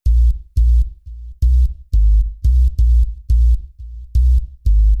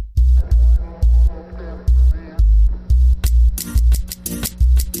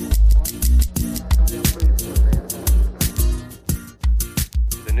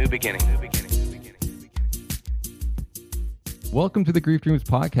Welcome to the Grief Dreams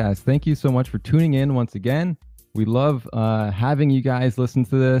podcast. Thank you so much for tuning in once again. We love having you guys listen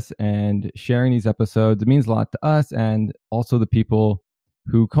to this and sharing these episodes. It means a lot to us and also the people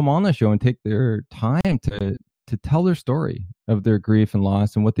who come on the show and take their time to tell their story of their grief and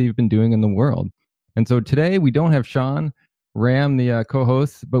loss and what they've been doing in the world. And so today we don't have Sean Ram, the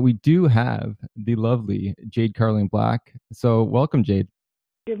co-host, but we do have the lovely Jade Carling Black. So welcome, Jade.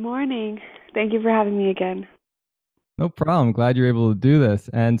 Good morning. Thank you for having me again. No problem. Glad you're able to do this.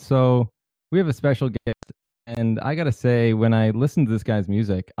 And so we have a special guest. And I got to say, when I listened to this guy's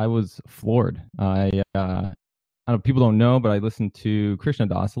music, I was floored. I know people don't know, but I listened to Krishna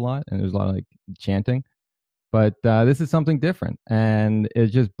Das a lot, and there's a lot of like chanting. But this is something different, and it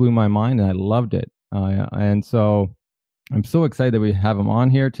just blew my mind, and I loved it. And so I'm so excited that we have him on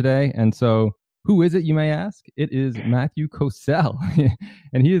here today. And so who is it, you may ask? It is Matthew Cosell,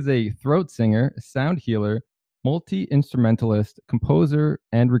 and he is a throat singer, sound healer, multi-instrumentalist, composer,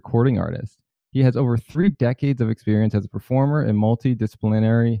 and recording artist. He has over 3 decades of experience as a performer and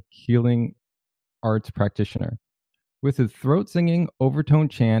multidisciplinary healing arts practitioner. With his throat singing, overtone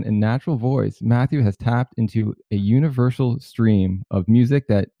chant, and natural voice, Matthew has tapped into a universal stream of music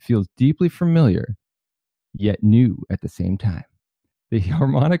that feels deeply familiar, yet new at the same time. The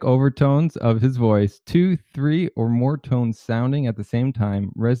harmonic overtones of his voice, 2, 3, or more tones sounding at the same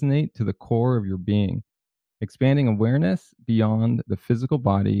time, resonate to the core of your being, expanding awareness beyond the physical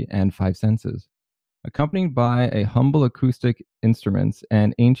body and 5 senses. Accompanied by a humble acoustic instruments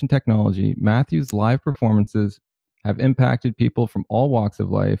and ancient technology, Matthew's live performances have impacted people from all walks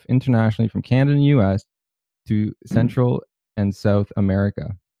of life, internationally from Canada and US to Central and South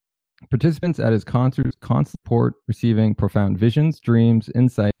America. Participants at his concerts constantly report receiving profound visions, dreams,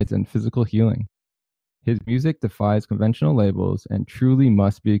 insights, and physical healing. His music defies conventional labels and truly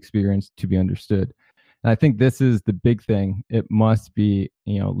must be experienced to be understood. And I think this is the big thing. It must be,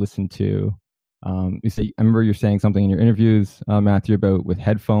 listened to. You say, I remember you're saying something in your interviews, Matthew, about with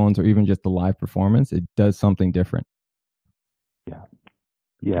headphones or even just the live performance, it does something different.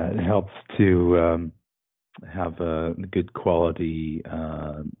 Yeah, it helps to have a good quality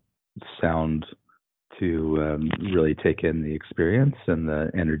sound to really take in the experience and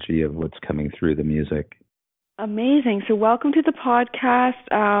the energy of what's coming through the music. Amazing. So welcome to the podcast.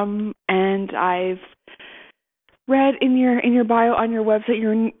 And I've read in your bio on your website,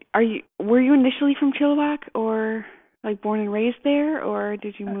 were you initially from Chilliwack or like born and raised there, or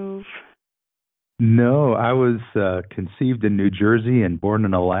did you move? No, I was conceived in New Jersey and born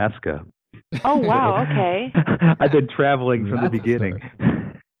in Alaska. Oh, wow. Okay. I've been traveling from the beginning.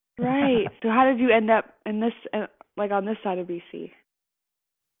 Right. So how did you end up in this, on this side of BC?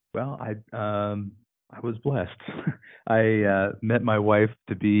 Well, I was blessed. I met my wife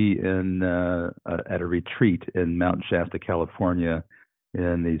to be at a retreat in Mount Shasta, California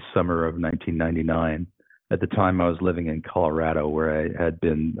in the summer of 1999. At the time, I was living in Colorado, where I had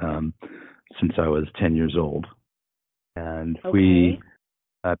been since I was 10 years old. And we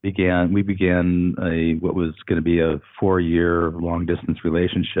began what was going to be a 4-year long-distance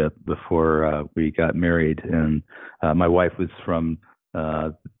relationship before we got married. And my wife was from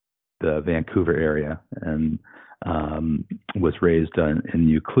the Vancouver area and was raised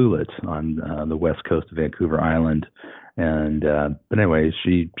in Ucluelet on the west coast of Vancouver Island. And but anyway,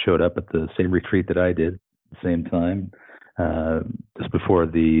 she showed up at the same retreat that I did at the same time, just before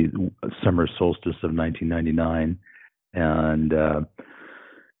the summer solstice of 1999. And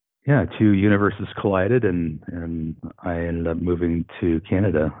 2 universes collided, and I ended up moving to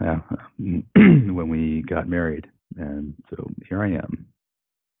Canada when we got married. And so here I am.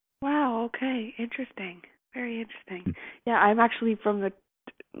 Wow. Okay. Interesting. Very interesting. Yeah, I'm actually from the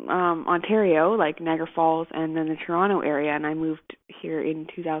Ontario, like Niagara Falls, and then the Toronto area, and I moved here in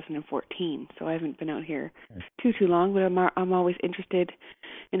 2014. So I haven't been out here too long, but I'm always interested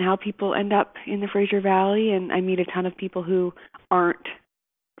in how people end up in the Fraser Valley, and I meet a ton of people who aren't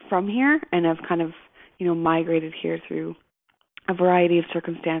from here and have kind of, migrated here through a variety of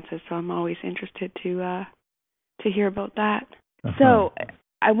circumstances. So I'm always interested to hear about that. Uh-huh. So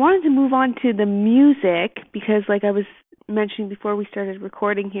I wanted to move on to the music because, like I was mentioning before we started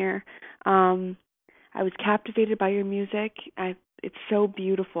recording here, I was captivated by your music. It's so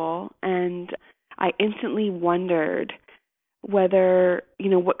beautiful, and I instantly wondered whether,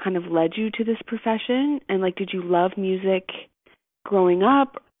 what kind of led you to this profession, and did you love music growing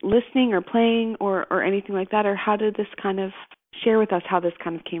up, listening or playing or anything like that, or how did this kind of share with us how this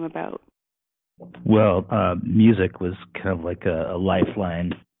kind of came about? Well, music was kind of like a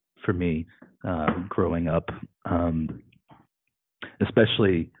lifeline for me growing up,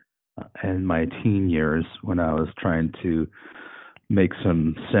 especially in my teen years when I was trying to make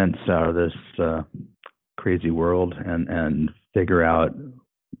some sense out of this crazy world and figure out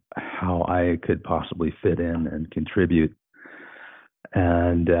how I could possibly fit in and contribute.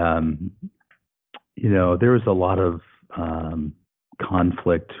 And there was a lot of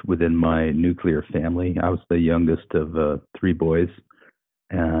conflict within my nuclear family. I was the youngest of three boys,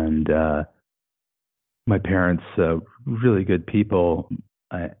 and my parents, really good people,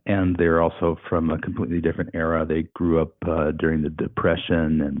 and they're also from a completely different era. They grew up during the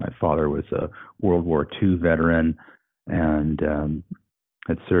Depression, and my father was a World War II veteran and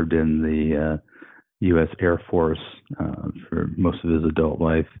had served in the U.S. Air Force for most of his adult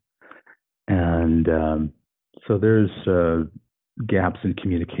life. And so there's gaps in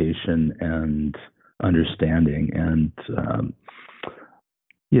communication and understanding, and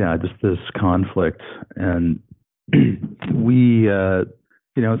just this conflict. And we,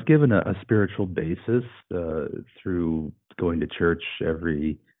 it's given a spiritual basis through going to church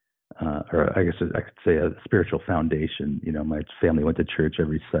every, or I guess I could say a spiritual foundation. My family went to church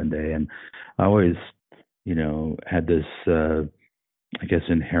every Sunday, and I always, had this,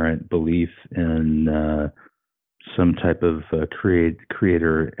 inherent belief in some type of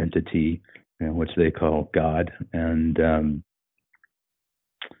creator entity, which they call God. And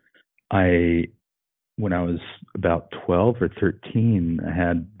when I was about 12 or 13, I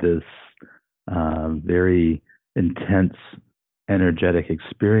had this very intense, energetic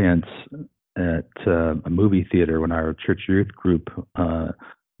experience at a movie theater when our church youth group,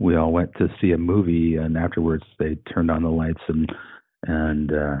 we all went to see a movie, and afterwards they turned on the lights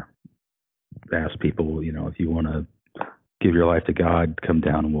and asked people, if you want to give your life to God, come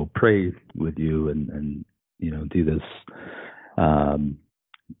down and we'll pray with you and do this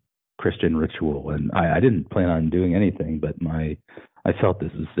Christian ritual. And I didn't plan on doing anything, but I felt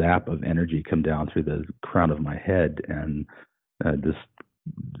this zap of energy come down through the crown of my head and just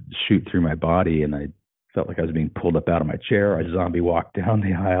shoot through my body, and I felt like I was being pulled up out of my chair. I zombie walked down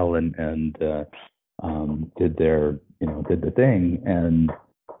the aisle and did the thing, and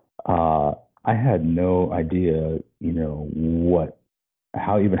I had no idea,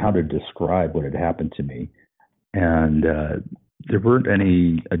 how to describe what had happened to me. And there weren't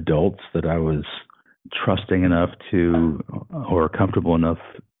any adults that I was trusting enough to, or comfortable enough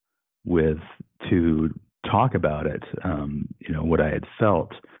with, to talk about it, what I had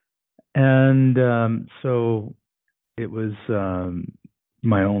felt. And so it was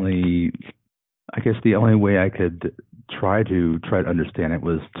my only, the only way I could try to understand it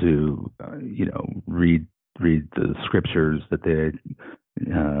was to, read the scriptures that they,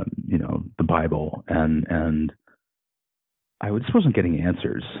 the Bible, and I just wasn't getting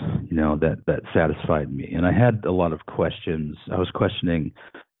answers, that satisfied me. And I had a lot of questions. I was questioning,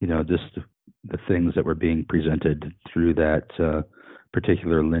 just the things that were being presented through that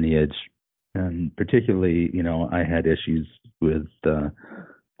particular lineage. And particularly, I had issues with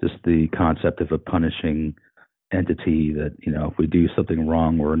just the concept of a punishing entity that, if we do something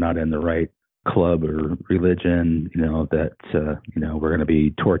wrong, we're not in the right club or religion, that, we're going to be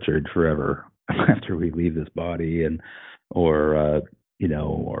tortured forever after we leave this body, and, or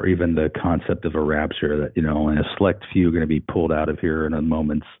even the concept of a rapture that, only a select few are going to be pulled out of here in a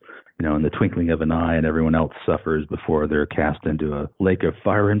moment's, in the twinkling of an eye, and everyone else suffers before they're cast into a lake of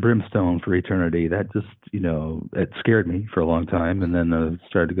fire and brimstone for eternity. That just, it scared me for a long time. And then I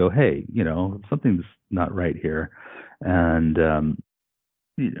started to go, hey, something's not right here. And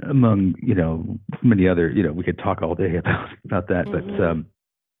among, many other, we could talk all day about that. Mm-hmm.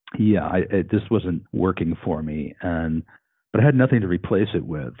 But it just wasn't working for me. But I had nothing to replace it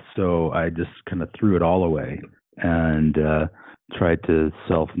with. So I just kind of threw it all away and tried to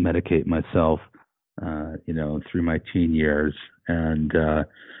self-medicate myself, through my teen years, and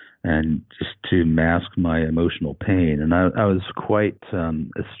just to mask my emotional pain. And I was quite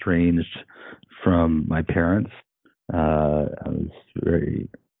estranged from my parents. I was very,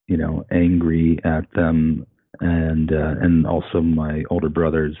 angry at them, and also my older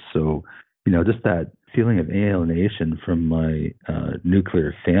brothers. So, just that feeling of alienation from my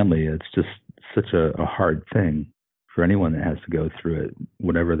nuclear family. It's just such a hard thing for anyone that has to go through it,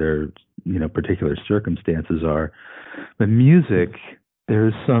 whatever their, particular circumstances are. But music,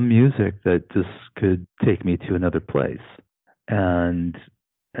 there's some music that just could take me to another place. And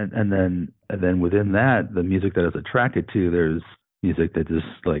then within that, the music that I was attracted to, there's music that just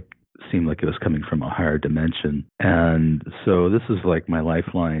seemed like it was coming from a higher dimension. And so this is like my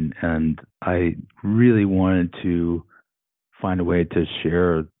lifeline. And I really wanted to find a way to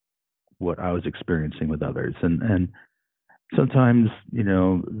share what I was experiencing with others. And sometimes,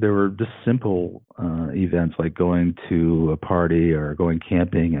 there were just simple events like going to a party or going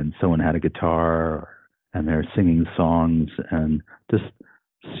camping and someone had a guitar and they're singing songs, and just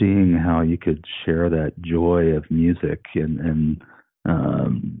seeing how you could share that joy of music in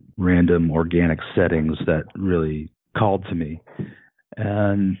random organic settings that really called to me.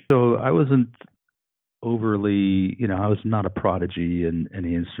 And so I wasn't overly, I was not a prodigy in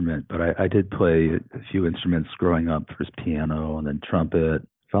any instrument, but I did play a few instruments growing up. First piano and then trumpet.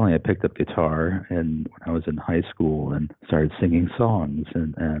 Finally, I picked up guitar, and when I was in high school, and started singing songs,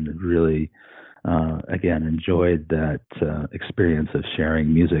 and really, again, enjoyed that experience of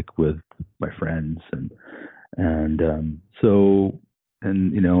sharing music with my friends, and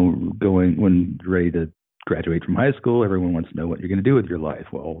going when ready to graduate from high school, everyone wants to know what you're going to do with your life.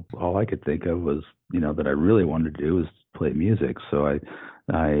 Well, all I could think of was, that I really wanted to do was play music. So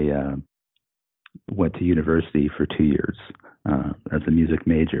I went to university for 2 years as a music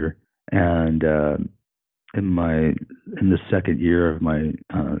major, and in the second year of my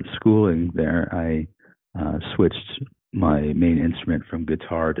schooling there, I switched my main instrument from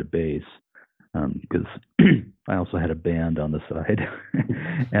guitar to bass, because I also had a band on the side,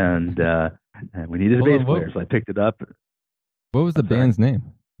 and we needed a bass player, so I picked it up. What was the band's name?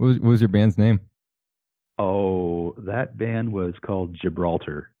 What was your band's name? Oh, that band was called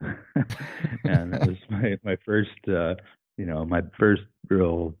Gibraltar, and that was my first, my first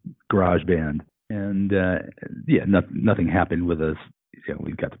real garage band. And nothing happened with us.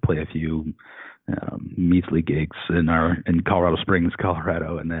 We got to play a few measly gigs in Colorado Springs,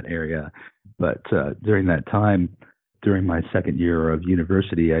 Colorado, in that area. But during that time, during my second year of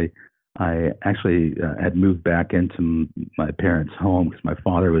university, I actually had moved back into my parents' home because my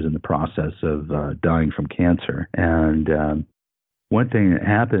father was in the process of dying from cancer. And one thing that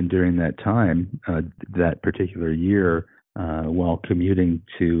happened during that time, that particular year, while commuting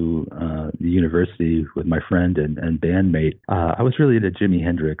to the university with my friend and bandmate, I was really into Jimi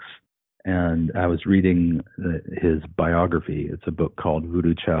Hendrix, and I was reading his biography. It's a book called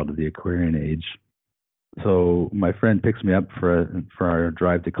Voodoo Child of the Aquarian Age. So my friend picks me up for our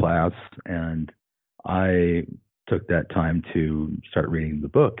drive to class, and I took that time to start reading the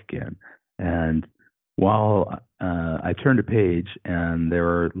book again. And while I turned a page, and there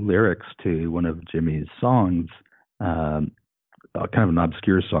were lyrics to one of Jimmy's songs, kind of an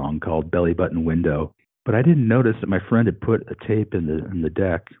obscure song called Belly Button Window. But I didn't notice that my friend had put a tape in the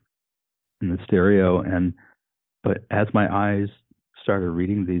deck, in the stereo. But as my eyes started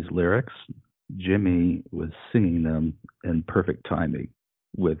reading these lyrics, Jimmy was singing them in perfect timing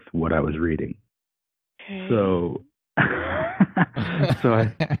with what I was reading. Okay. So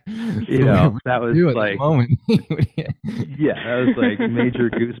that was like moment. Yeah, that was like major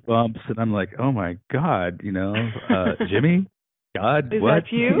goosebumps, and I'm like, oh my God, Jimmy, God, is what?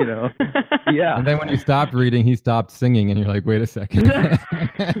 that you? Yeah. And then when you stopped reading, he stopped singing, and you're like, wait a second.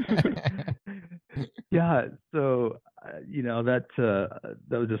 Yeah. So that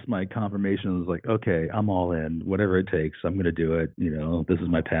was just my confirmation. It was like, okay, I'm all in. Whatever it takes, I'm going to do it. This is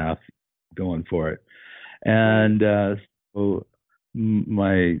my path, going for it. And so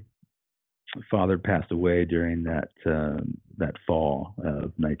my father passed away during that fall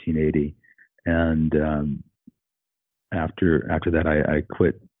of 1980, and after that, I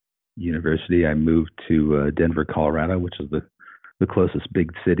quit university. I moved to Denver, Colorado, which is the closest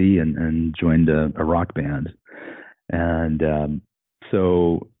big city, and joined a rock band. And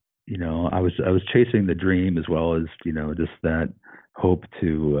so I was chasing the dream, as well as just that hope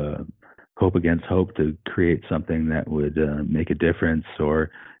against hope to create something that would make a difference,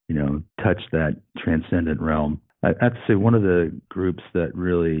 or touch that transcendent realm. I have to say, one of the groups that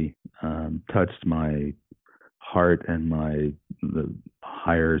really touched my heart and the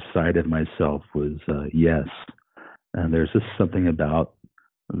higher side of myself was Yes. And there's just something about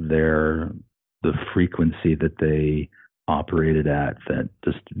the frequency that they operated at that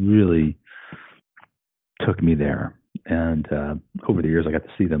just really took me there. And over the years, I got to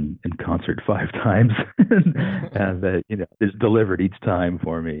see them in concert 5 times, and that it's delivered each time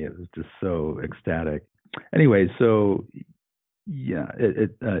for me. It was just so ecstatic. Anyway, so yeah,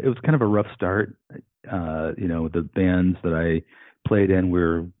 it was kind of a rough start. The bands that I played in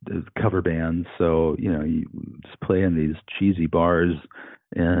were cover bands, so you just play in these cheesy bars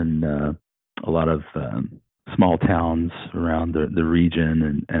in a lot of small towns around the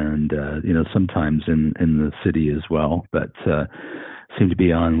region, and sometimes in the city as well, but seem to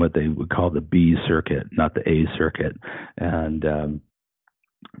be on what they would call the B circuit, not the A circuit. And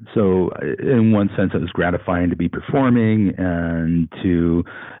so in one sense, it was gratifying to be performing and to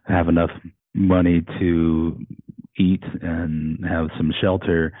have enough money to eat and have some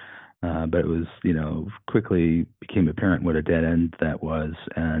shelter. But it was, quickly became apparent what a dead end that was.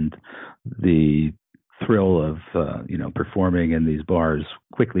 And the thrill of, performing in these bars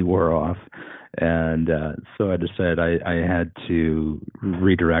quickly wore off. And so I decided I had to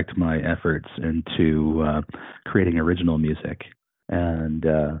redirect my efforts into creating original music. And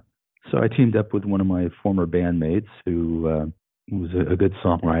so I teamed up with one of my former bandmates who was a good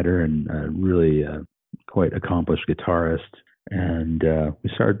songwriter and really quite accomplished guitarist. And we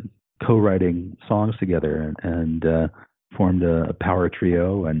started co-writing songs together and formed a power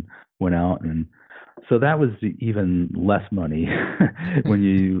trio and went out. And so that was even less money when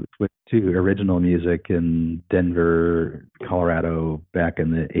you went to original music in Denver, Colorado back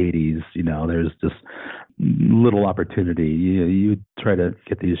in the 80s. There's just little opportunity. You try to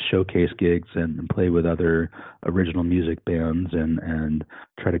get these showcase gigs and play with other original music bands and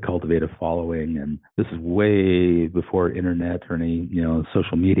try to cultivate a following. And this is way before internet or any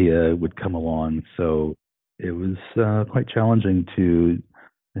social media would come along. So it was quite challenging to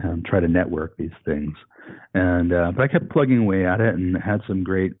try to network these things. And but I kept plugging away at it and had some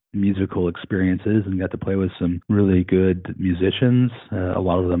great musical experiences and got to play with some really good musicians, a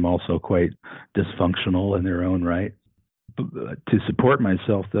lot of them also quite dysfunctional in their own right. To support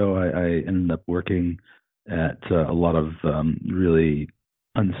myself, though, I ended up working at a lot of really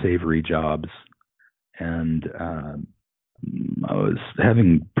unsavory jobs. And I was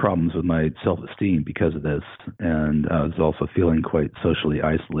having problems with my self-esteem because of this. And I was also feeling quite socially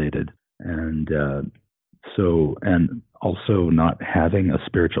isolated. And and also not having a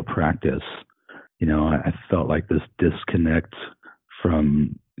spiritual practice, I felt like this disconnect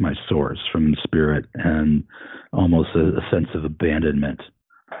from my source, from spirit, and almost a sense of abandonment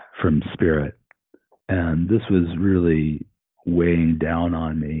from spirit. And this was really weighing down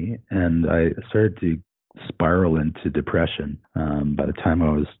on me. And I started to spiral into depression. By the time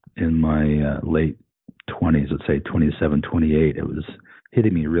I was in my late 20s, let's say 27, 28, it was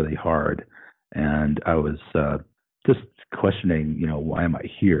hitting me really hard. And I was just questioning, why am I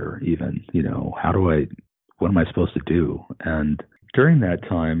here even? What am I supposed to do? And during that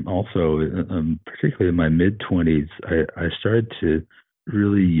time also, particularly in my mid-20s, I started to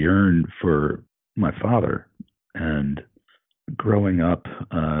really yearn for my father. And growing up,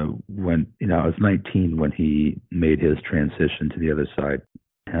 when, I was 19 when he made his transition to the other side.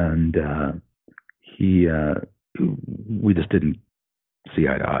 And we just didn't see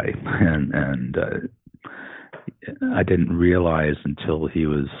eye to eye, and I didn't realize until he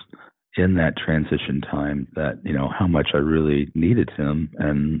was in that transition time that how much I really needed him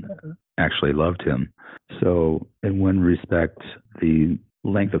and actually loved him. So in one respect, the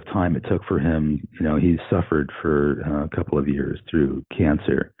length of time it took for him, he suffered for a couple of years through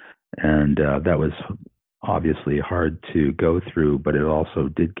cancer, and that was obviously hard to go through, but it also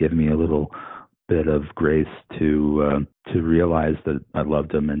did give me a little bit of grace to realize that I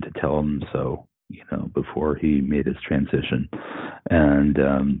loved him and to tell him so, before he made his transition, and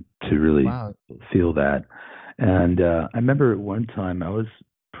to really feel that. And I remember at one time I was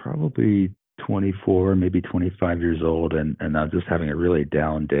probably 24, maybe 25 years old, and I was just having a really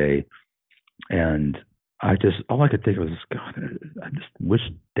down day, and all I could think of was, God, I just wish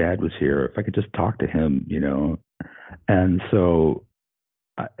Dad was here. If I could just talk to him, And so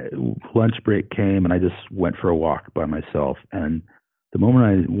lunch break came, and I just went for a walk by myself. And the moment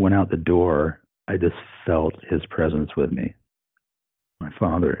I went out the door, I just felt his presence with me, my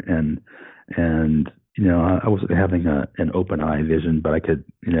father. And I wasn't having an open eye vision, but I could,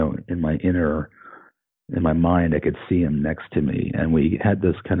 in my mind, I could see him next to me. And we had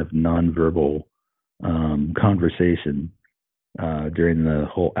this kind of nonverbal conversation during the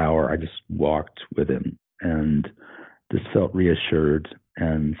whole hour. I just walked with him and just felt reassured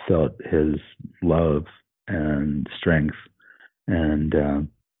and felt his love and strength. And,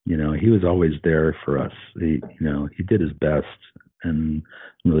 he was always there for us. He did his best, and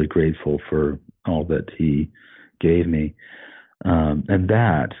I'm really grateful for all that he gave me. And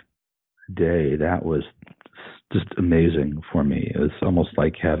that day, that was just amazing for me. It was almost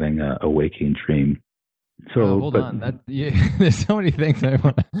like having a waking dream. So hold on. There's so many things I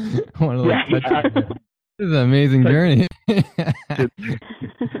want to touch on. This is an amazing journey. I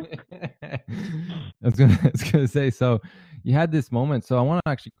was gonna say, so you had this moment. So I want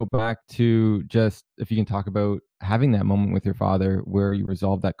to actually go back to just if you can talk about having that moment with your father where you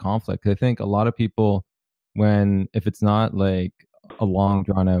resolved that conflict. 'Cause I think a lot of people, if it's not like a long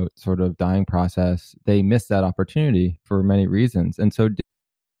drawn out sort of dying process, they miss that opportunity for many reasons. And so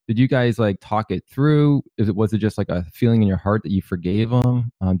did Did you guys like talk it through? Was it just like a feeling in your heart that you forgave him?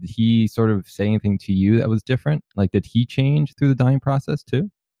 Did he sort of say anything to you that was different? Like, did he change through the dying process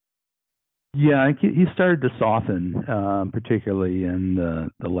too? Yeah, he started to soften, particularly in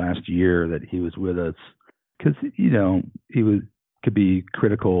the last year that he was with us, because he was could be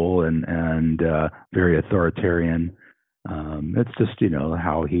critical and very authoritarian. It's just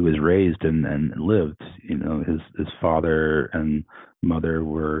how he was raised and lived. His father and mother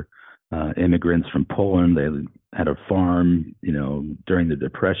were immigrants from Poland. They had a farm. During the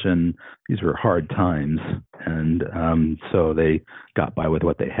Depression, these were hard times, and so they got by with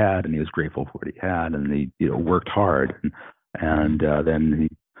what they had, and he was grateful for what he had, and he worked hard, and then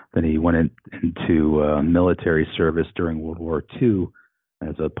he went into military service during World War II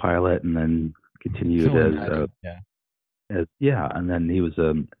as a pilot, and then continued and then he was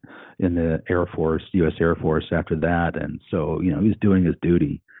in the Air Force, U.S. Air Force after that, and so he was doing his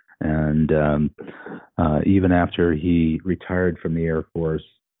duty, and even after he retired from the Air Force,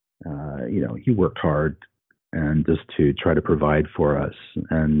 he worked hard and just to try to provide for us,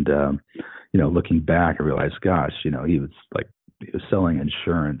 and looking back, I realized, gosh, he was selling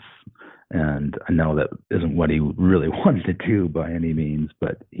insurance. And I know that isn't what he really wanted to do by any means,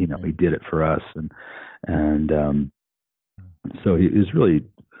 but he did it for us, and so he was really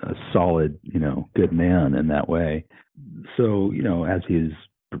a solid, good man in that way. So, as he's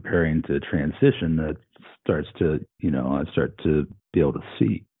preparing to transition, that starts to, I start to be able to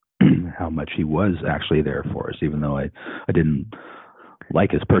see how much he was actually there for us, even though I didn't like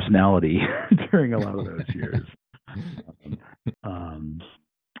his personality during a lot of those years.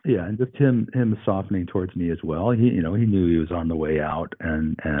 Yeah, and just him softening towards me as well. He knew he was on the way out,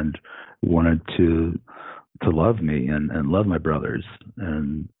 and wanted to love me and love my brothers,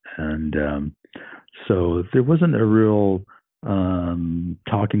 and so there wasn't a real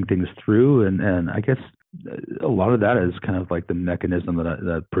talking things through, and I guess a lot of that is kind of like the mechanism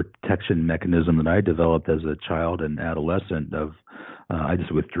the protection mechanism that I developed as a child and adolescent. Of I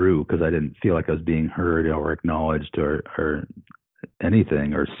just withdrew because I didn't feel like I was being heard or acknowledged or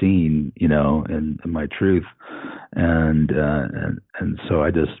anything or seen, in my truth, and so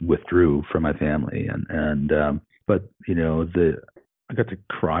I just withdrew from my family, and but I got to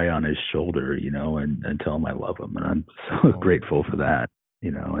cry on his shoulder, and tell him I love him, and I'm so grateful for that,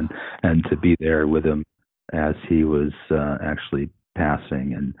 and to be there with him as he was actually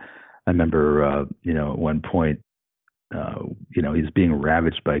passing. And I remember, at one point, he's being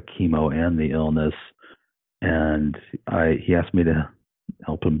ravaged by chemo and the illness, and he asked me to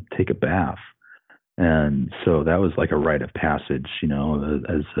help him take a bath, and so that was like a rite of passage,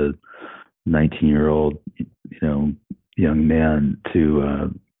 as a 19-year-old, young man,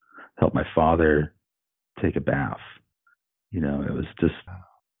 to help my father take a bath. It was just,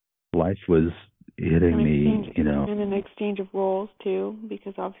 life was hitting me, and an exchange of roles too,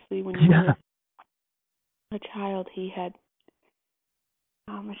 because obviously when you were a child, he had.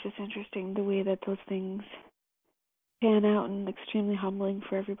 It's just interesting the way that those things pan out, and extremely humbling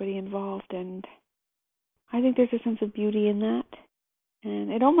for everybody involved. And I think there's a sense of beauty in that.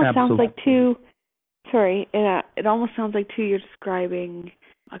 And it almost sounds like it almost sounds like you're describing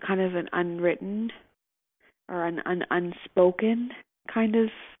a kind of an unwritten or an unspoken kind of,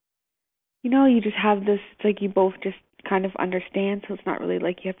 you just have this, it's like you both just kind of understand, so it's not really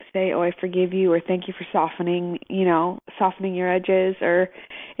like you have to say, oh, I forgive you, or thank you for softening your edges, or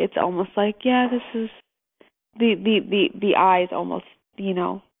it's almost like, yeah, this is the eyes almost,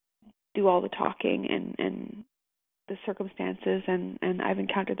 do all the talking and the circumstances, and I've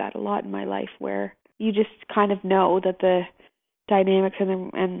encountered that a lot in my life, where you just kind of know that the dynamics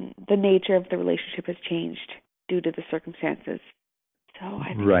and the nature of the relationship has changed due to the circumstances. So I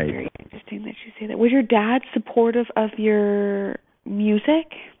think it's very interesting that you say that. Was your dad supportive of your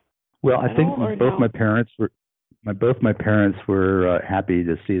music? Well, I think both my parents were happy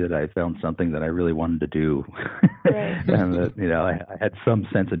to see that I found something that I really wanted to do, right. And that I had some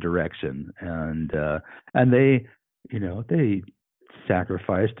sense of direction, and they they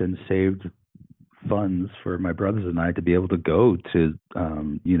sacrificed and saved funds for my brothers and I to be able to go to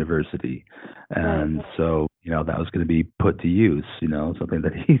university, and so that was going to be put to use, something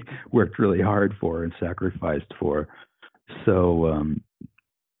that he worked really hard for and sacrificed for. So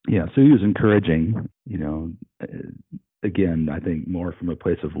so he was encouraging, again, I think more from a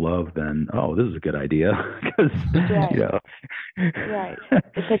place of love than, oh, this is a good idea, because right.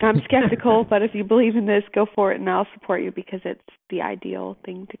 It's like, I'm skeptical, but if you believe in this, go for it, and I'll support you because it's the ideal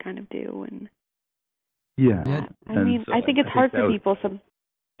thing to kind of do. And I think it's hard for people.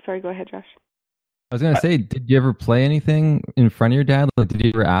 Sorry, go ahead, Josh. I was gonna say, did you ever play anything in front of your dad? Like, did he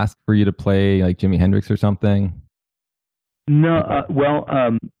ever ask for you to play like Jimi Hendrix or something? No,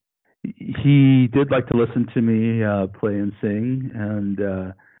 he did like to listen to me play and sing, and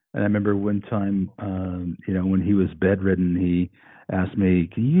I remember one time, when he was bedridden, he asked me,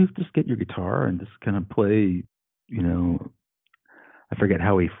 "Can you just get your guitar and just kind of play?" You know, I forget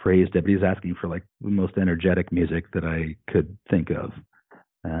how he phrased it, but he's asking for like the most energetic music that I could think of,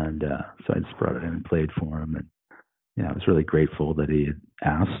 and so I just brought it in and played for him, and yeah, I was really grateful that he had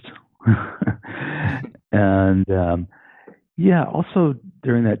asked. And yeah, also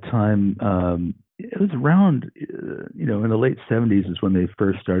during that time, it was around, in the late 70s is when they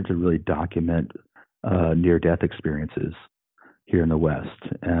first started to really document near-death experiences here in the West,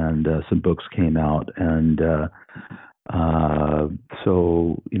 and some books came out, and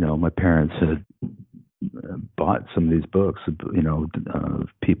so my parents had bought some of these books, of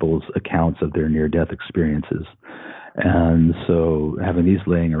people's accounts of their near-death experiences, and so having these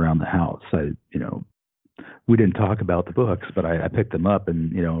laying around the house, we didn't talk about the books, but I picked them up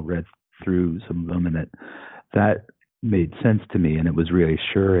and read through some of them, and that made sense to me, and it was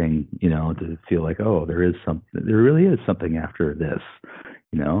reassuring, to feel like, oh, there really is something after this.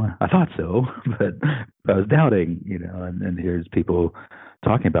 I thought so, but I was doubting, and here's people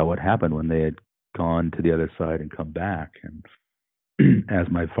talking about what happened when they had gone to the other side and come back, and as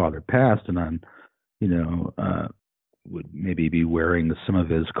my father passed, and I'm, would maybe be wearing some of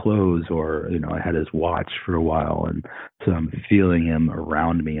his clothes, or I had his watch for a while, and so I'm feeling him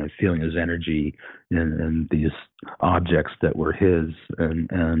around me. I'm feeling his energy in these objects that were his, and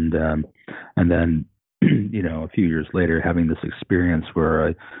then a few years later, having this experience where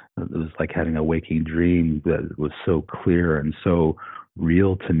it was like having a waking dream that was so clear and so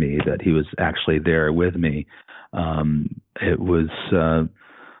real to me that he was actually there with me. It was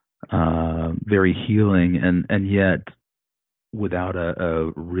very healing, and yet without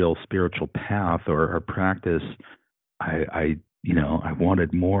a real spiritual path or practice, I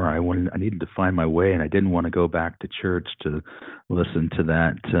wanted more. I needed to find my way, and I didn't want to go back to church to listen to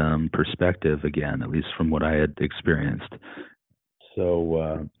that perspective again, at least from what I had experienced.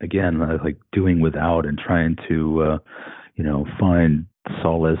 So again, I like doing without and trying to find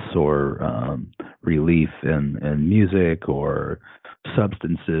solace or relief in music or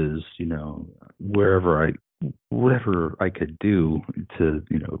substances, whatever I could do to,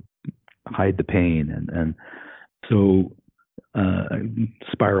 hide the pain. And so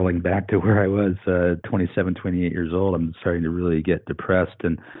spiraling back to where I was 27, 28 years old, I'm starting to really get depressed,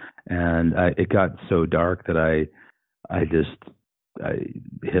 and it got so dark that I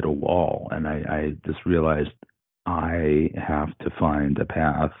hit a wall, and I just realized I have to find a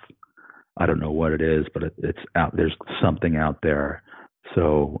path. I don't know what it is, but it's out. There's something out there.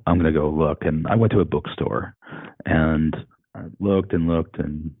 So I'm going to go look. And I went to a bookstore, and I looked and looked,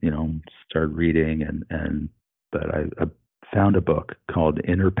 and started reading, but I found a book called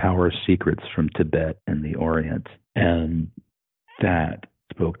Inner Power Secrets from Tibet and the Orient, and that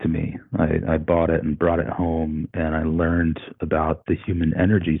spoke to me. I bought it and brought it home, and I learned about the human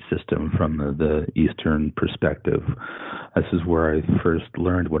energy system from the Eastern perspective. This is where I first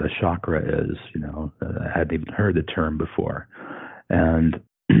learned what a chakra is. I hadn't even heard the term before. And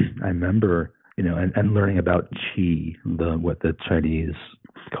I remember, and learning about qi, what the Chinese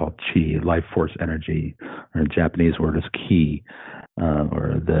call qi, life force energy, or the Japanese word is ki,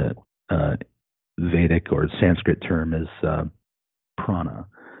 or the Vedic or Sanskrit term is prana.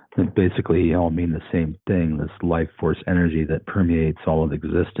 And basically, all mean the same thing, this life force energy that permeates all of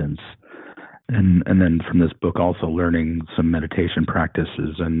existence. And then from this book, also learning some meditation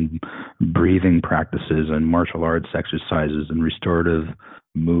practices and breathing practices and martial arts exercises and restorative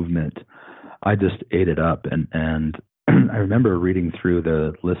movement. I just ate it up. And I remember reading through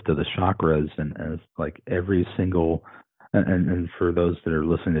the list of the chakras, and it's like every single, and for those that are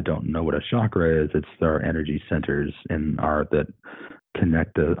listening that don't know what a chakra is, it's our energy centers that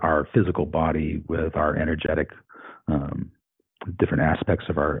connect our physical body with our energetic, different aspects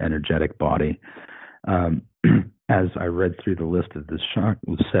of our energetic body. As I read through the list of the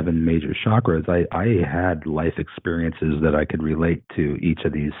 7 major chakras, I had life experiences that I could relate to each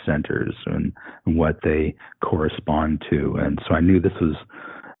of these centers and what they correspond to. And so I knew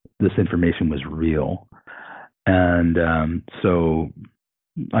this information was real. And so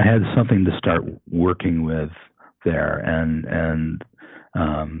I had something to start working with there, and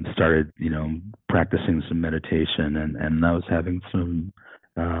started, practicing some meditation, and I was having some,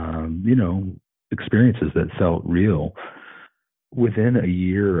 experiences that felt real. Within a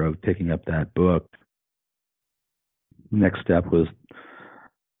year of picking up that book, next step was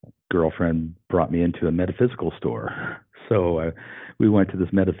girlfriend brought me into a metaphysical store. So we went to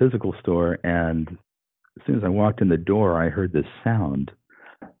this metaphysical store, and as soon as I walked in the door, I heard this sound,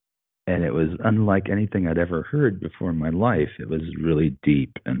 and it was unlike anything I'd ever heard before in my life. It was really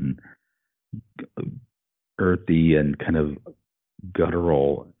deep and earthy and kind of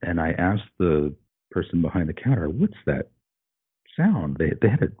guttural. And I asked the person behind the counter, "What's that sound?" They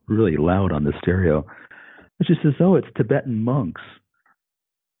had it really loud on the stereo. And she says, "Oh, it's Tibetan monks."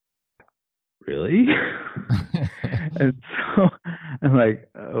 Really? And so I'm like,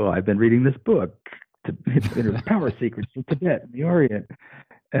 "Oh, I've been reading this book, Inner Power Secrets from Tibet and the Orient."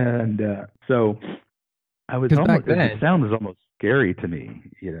 And so I was almost, the sound was almost scary to me,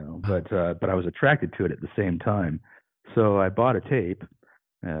 but I was attracted to it at the same time. So I bought a tape.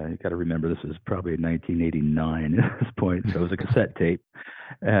 You got to remember, this was probably 1989 at this point, so it was a cassette tape.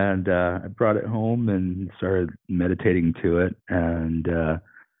 And I brought it home and started meditating to it. And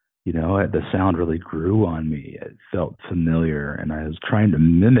the sound really grew on me. It felt familiar, and I was trying to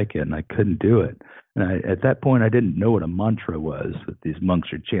mimic it, and I couldn't do it. And at that point, I didn't know what a mantra was. That these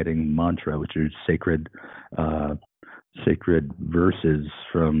monks are chanting mantra, which are sacred verses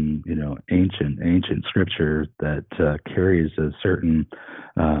from ancient scripture that carries a certain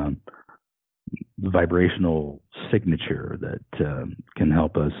vibrational signature that can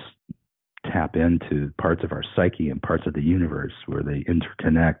help us tap into parts of our psyche and parts of the universe where they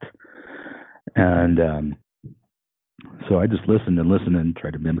interconnect. And so I just listened and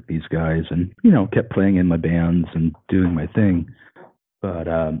tried to mimic these guys, and kept playing in my bands and doing my thing. But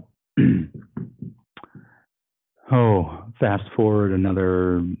fast forward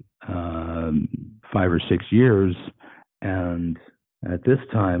another 5 or 6 years, and at this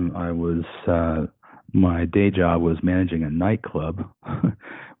time I was my day job was managing a nightclub.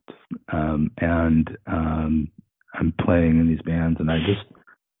 And I'm playing in these bands, and I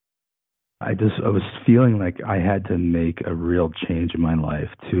was feeling like I had to make a real change in my life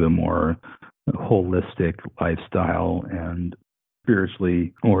to a more holistic lifestyle and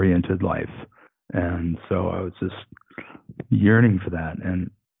spiritually oriented life. And so I was just yearning for that, and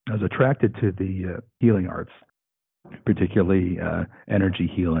I was attracted to the healing arts, particularly energy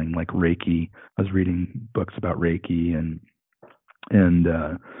healing, like Reiki. I was reading books about Reiki and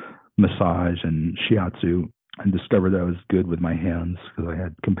massage and shiatsu, and discovered that I was good with my hands because I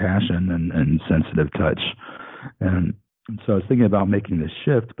had compassion and sensitive touch. And so I was thinking about making this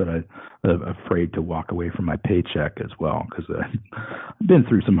shift, but I'm afraid to walk away from my paycheck as well, because I've been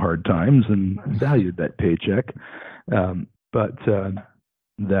through some hard times and valued that paycheck. But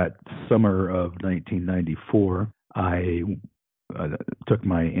that summer of 1994, I took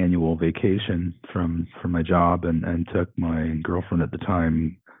my annual vacation from my job and took my girlfriend at the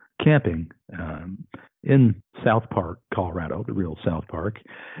time camping in South Park, Colorado, the real South Park.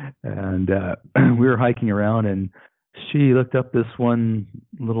 And we were hiking around, and she looked up this one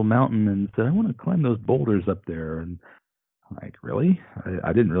little mountain and said, "I want to climb those boulders up there." And I'm like, really?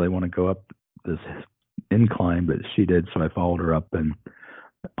 I didn't really want to go up this incline, but she did, so I followed her up. And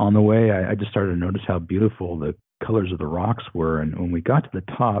on the way, I just started to notice how beautiful the colors of the rocks were. And when we got to the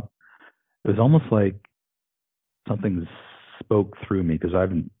top, it was almost like something spoke through me, because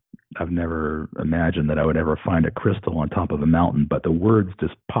I've never imagined that I would ever find a crystal on top of a mountain, but the words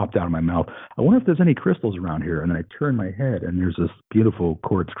just popped out of my mouth. "I wonder if there's any crystals around here." And then I turned my head, and there's this beautiful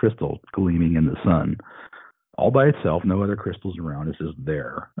quartz crystal gleaming in the sun, all by itself, no other crystals around. It's just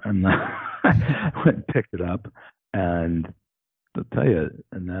there. And I went and picked it up, and I'll tell you,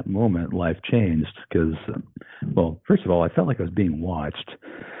 in that moment, life changed, because, well, first of all, I felt like I was being watched.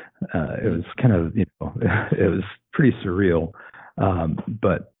 It was kind of, it was pretty surreal.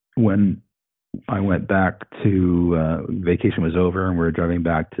 But when I went back to, vacation was over, and we were driving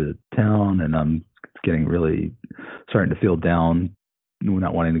back to town, and I'm getting really starting to feel down,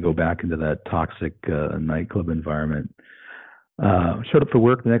 not wanting to go back into that toxic nightclub environment. Showed up for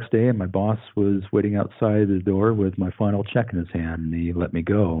work the next day, and my boss was waiting outside the door with my final check in his hand, and he let me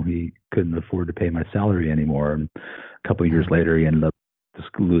go. He couldn't afford to pay my salary anymore. And a couple of years later, he ended up just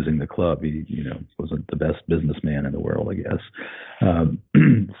losing the club. He, wasn't the best businessman in the world, I guess.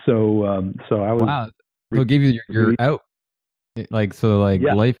 So I was. Wow. So it gave you your out. Yeah.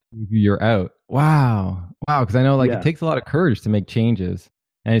 Life, you're out. Wow. Because I know, it takes a lot of courage to make changes.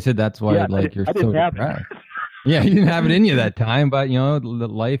 And you said that's why, you're so depressed. Yeah, you didn't have it in you that time, but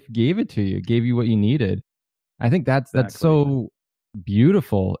life gave it to you, gave you what you needed. I think that's so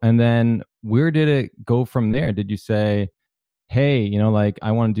beautiful. And then where did it go from there? Did you say, "Hey,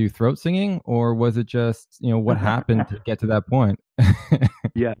 I want to do throat singing," or was it just, what happened to get to that point?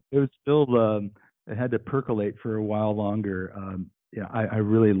 Yeah, it was still, it had to percolate for a while longer. yeah, I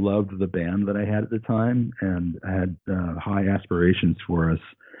really loved the band that I had at the time, and I had high aspirations for us.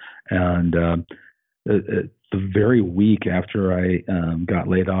 And the very week after I got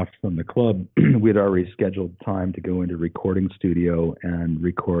laid off from the club, we had already scheduled time to go into recording studio and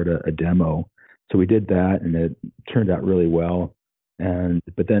record a demo. So we did that, and it turned out really well. And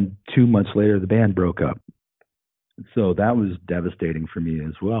but then 2 months later, the band broke up. So that was devastating for me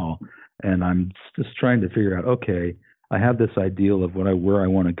as well. And I'm just trying to figure out, okay, I have this ideal of where I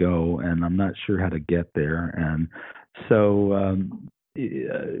want to go, and I'm not sure how to get there. And so,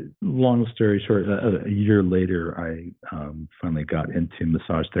 long story short, a year later, I finally got into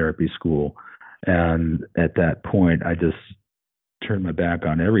massage therapy school. And at that point, I just turned my back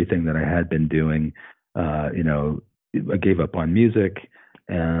on everything that I had been doing. You know, I gave up on music,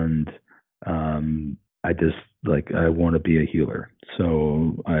 and I just I want to be a healer.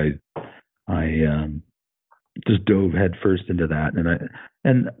 So I just dove headfirst into that,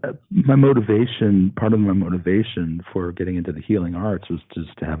 and my motivation, part of my motivation for getting into the healing arts was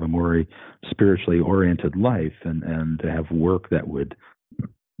just to have a more spiritually oriented life, and to have work that would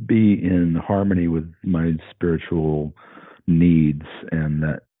be in harmony with my spiritual needs, and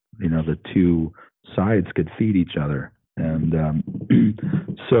that the two sides could feed each other. And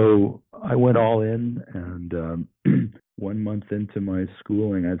so I went all in, and 1 month into my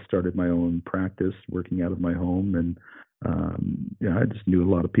schooling, I'd started my own practice working out of my home. And I just knew a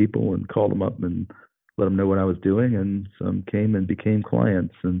lot of people and called them up and let them know what I was doing, and some came and became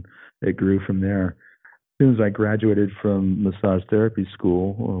clients, and it grew from there. As soon as I graduated from massage therapy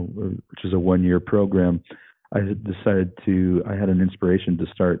school, which is a 1-year program, I had an inspiration to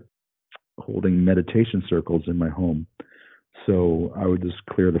start holding meditation circles in my home. So I would just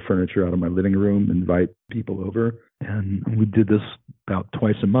clear the furniture out of my living room, invite people over, and we did this about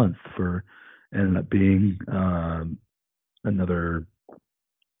twice a month ended up being another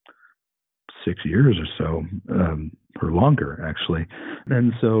 6 years or so, or longer actually.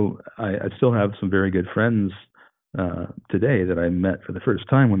 And so I still have some very good friends today that I met for the first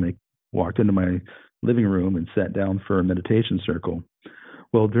time when they walked into my living room and sat down for a meditation circle.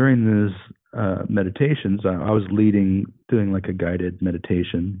 Well, during these meditations, I was doing like a guided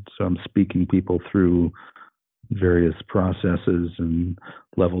meditation. So I'm speaking people through various processes and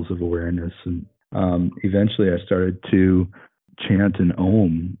levels of awareness. And eventually I started to chant an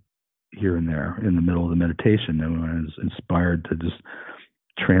om here and there in the middle of the meditation. And I was inspired to just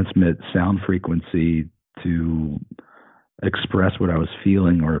transmit sound frequency to express what I was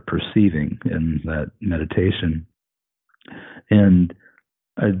feeling or perceiving in that meditation. And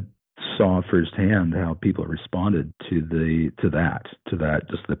I saw firsthand how people responded to that,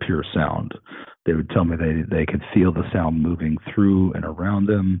 just the pure sound. They would tell me they could feel the sound moving through and around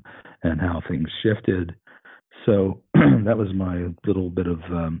them, and how things shifted. So that was my little bit of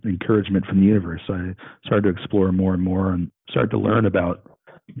encouragement from the universe. I started to explore more and more, and started to learn about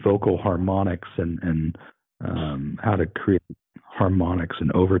vocal harmonics and how to create harmonics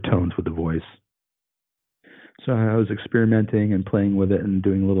and overtones with the voice. So I was experimenting and playing with it and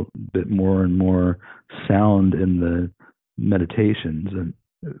doing a little bit more and more sound in the meditations. And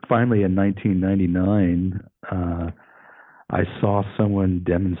finally, in 1999, I saw someone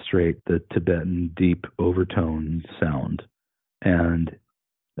demonstrate the Tibetan deep overtone sound. And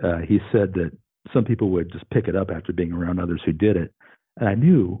he said that some people would just pick it up after being around others who did it. And I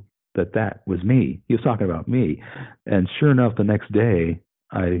knew that was me. He was talking about me. And sure enough, the next day,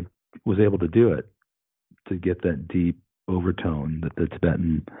 I was able to do it, to get that deep overtone that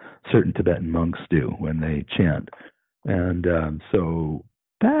certain Tibetan monks do when they chant. And so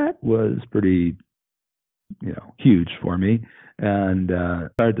that was pretty, huge for me, and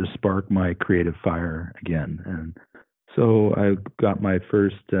started to spark my creative fire again. And so I got my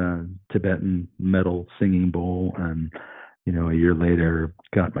first Tibetan metal singing bowl, and a year later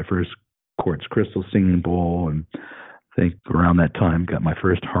got my first quartz crystal singing bowl, and I think around that time got my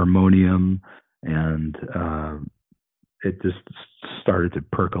first harmonium. And it just started to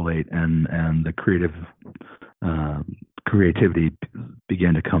percolate, and the creativity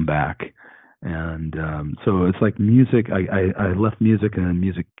began to come back. And so it's like music. I left music, and then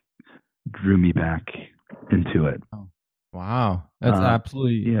music drew me back into it. Oh, wow, that's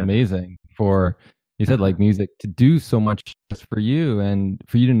absolutely amazing. You said like music to do so much just for you, and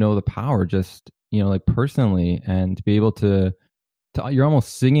for you to know the power, just like personally, and to be able to you're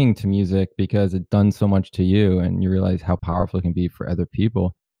almost singing to music because it done so much to you, and you realize how powerful it can be for other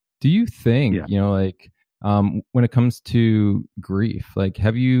people. Do you think, when it comes to grief, like,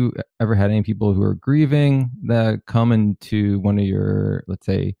 have you ever had any people who are grieving that come into one of your, let's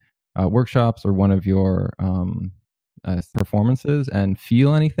say, workshops, or one of your performances and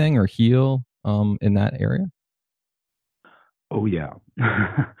feel anything or heal in that area? Oh yeah,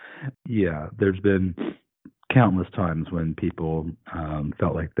 yeah. There's been countless times when people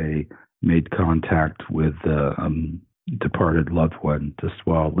felt like they made contact with departed loved one just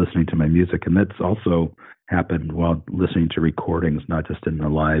while listening to my music, and that's also happened while listening to recordings, not just in the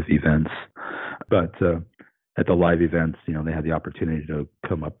live events, but at the live events, they had the opportunity to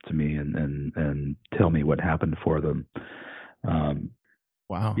come up to me and tell me what happened for them.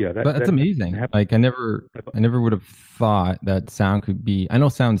 Wow. Yeah, That's amazing. Like I never would have thought that sound could be. I know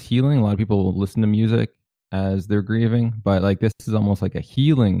sound's healing. A lot of people listen to music as they're grieving, but like this is almost like a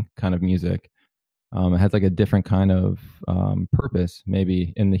healing kind of music. It has like a different kind of purpose,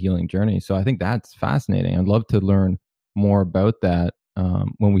 maybe in the healing journey. So I think that's fascinating. I'd love to learn more about that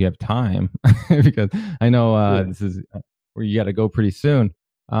when we have time, because I know this is where you got to go pretty soon.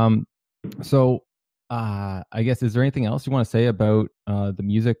 So I guess, is there anything else you want to say about the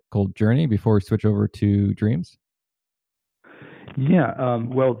musical journey before we switch over to dreams? Yeah.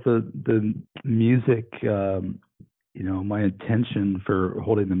 Well, the music. My intention for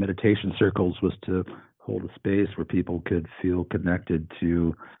holding the meditation circles was to hold a space where people could feel connected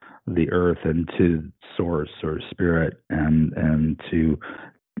to the earth and to source or spirit, and to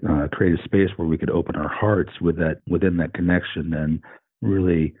create a space where we could open our hearts within that connection and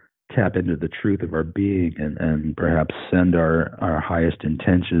really tap into the truth of our being, and perhaps send our highest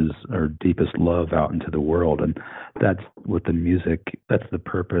intentions, our deepest love out into the world. And that's what the music, that's the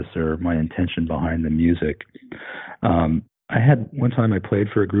purpose or my intention behind the music. I had one time I played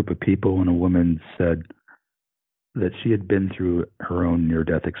for a group of people, and a woman said that she had been through her own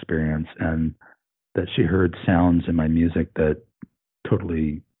near-death experience, and that she heard sounds in my music that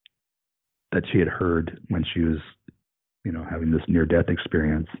she had heard when she was, having this near-death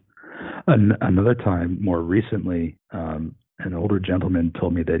experience. Another time, more recently, an older gentleman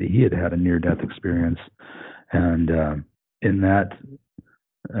told me that he had had a near-death experience, and in that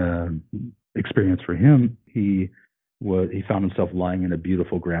experience for him, he found himself lying in a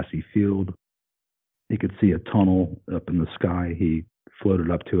beautiful grassy field. He could see a tunnel up in the sky. He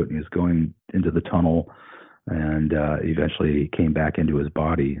floated up to it, and he was going into the tunnel, and eventually he came back into his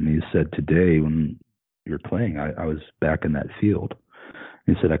body. And he said, "Today, when you were playing, I was back in that field."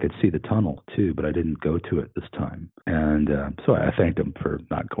 He said, "I could see the tunnel too, but I didn't go to it this time." And so I thanked him for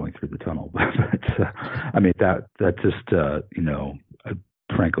not going through the tunnel. But I mean, that just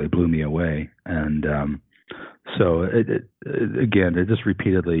frankly blew me away. And so again, it just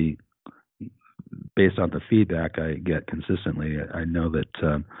repeatedly, based on the feedback I get consistently, I know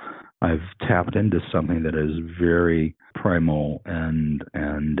that I've tapped into something that is very primal and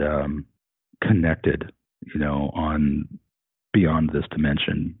connected, on beyond this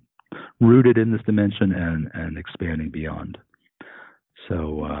dimension, rooted in this dimension and expanding beyond.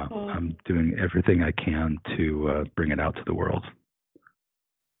 So I'm doing everything I can to bring it out to the world.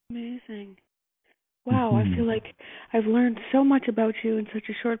 Amazing. Wow, I feel like I've learned so much about you in such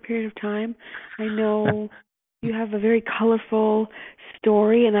a short period of time. I know you have a very colorful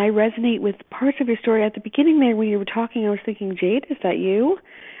story, and I resonate with parts of your story. At the beginning there, when you were talking, I was thinking, Jade, is that you?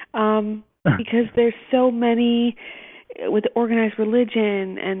 Because there's so many, with organized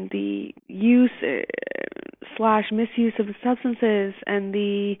religion and the use / misuse of the substances, and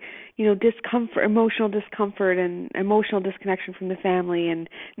the discomfort, emotional discomfort, and emotional disconnection from the family, and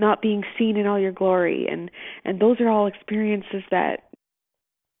not being seen in all your glory, and those are all experiences that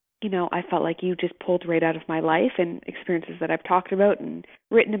I felt like you just pulled right out of my life, and experiences that I've talked about and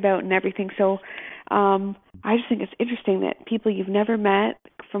written about and everything. So I just think it's interesting that people you've never met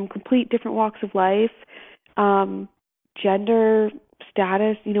from complete different walks of life, gender,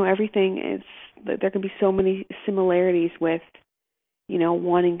 status, everything, there can be so many similarities with,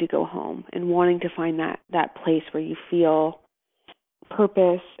 wanting to go home and wanting to find that place where you feel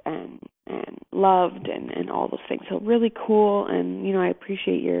purpose and loved and all those things. So really cool, and I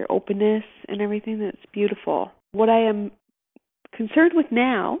appreciate your openness and everything. That's beautiful. What I am concerned with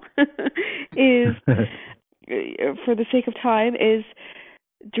now is, for the sake of time, is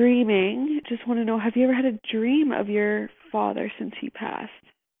dreaming. Just want to know, have you ever had a dream of your father since he passed?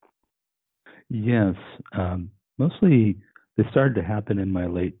 Yes. Mostly they started to happen in my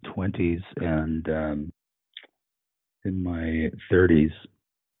late 20s and in my 30s.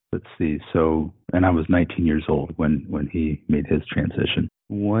 Let's see. So, and I was 19 years old when he made his transition.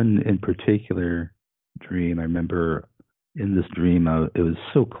 One in particular dream, I remember in this dream, it was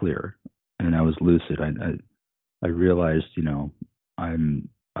so clear, and I was lucid. I realized, I'm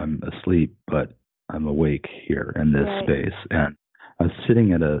asleep, but I'm awake here in this space. And I was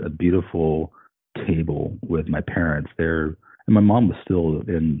sitting at a beautiful table with my parents. And my mom was still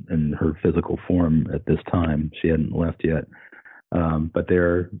in her physical form at this time. She hadn't left yet. But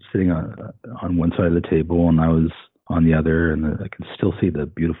they're sitting on one side of the table, and I was on the other, and I could still see the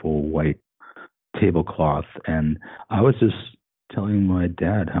beautiful white tablecloth. And I was just telling my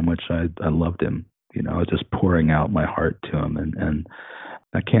dad how much I loved him. I was just pouring out my heart to him, and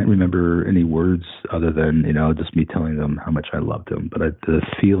I can't remember any words other than just me telling them how much I loved him. But the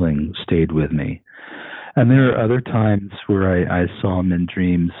feeling stayed with me. And there are other times where I saw him in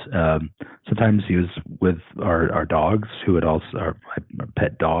dreams. Sometimes he was with our dogs, who had also our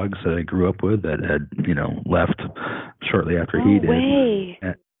pet dogs that I grew up with that had left shortly after he did. Way.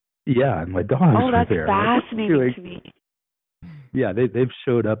 Yeah, and my dogs were there. That's fascinating to me. Yeah, they've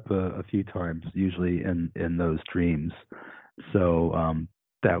showed up a few times, usually in those dreams. So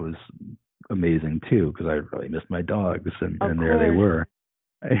that was amazing too, because I really missed my dogs, and there they were.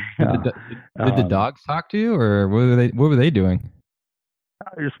 Did the dogs talk to you, or what were they doing?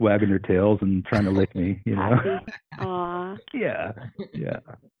 They're just wagging their tails and trying to lick me, Aww. Yeah,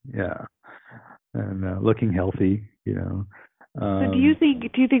 and looking healthy, So do you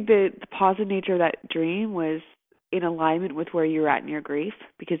think the positive nature of that dream was in alignment with where you're at in your grief?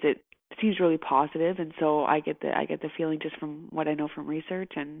 Because it seems really positive, and so I get the feeling just from what I know from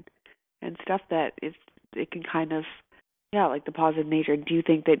research and stuff that it can kind of, like the positive nature. Do you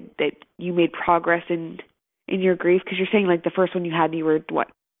think that you made progress in your grief? Because you're saying like the first one you had, you were what,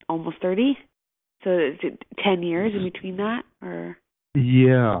 almost 30? So is it 10 years in between that, or?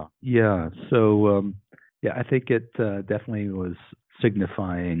 Yeah. So I think it definitely was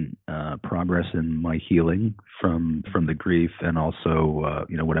signifying progress in my healing from the grief, and also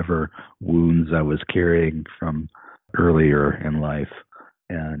whatever wounds I was carrying from earlier in life.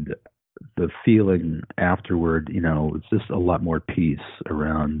 And the feeling afterward, it's just a lot more peace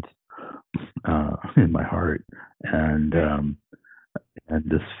around in my heart, and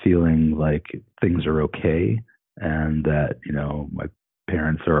this feeling like things are okay, and that my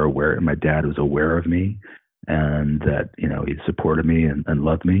parents are aware, and my dad was aware of me, and that he supported me and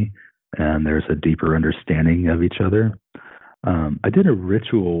loved me, and there's a deeper understanding of each other. I did a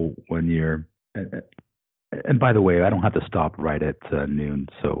ritual one year. And by the way, I don't have to stop right at noon,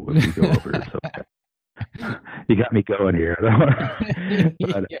 so if we go over, it's okay. You got me going here.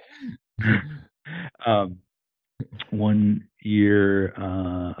 But, one year,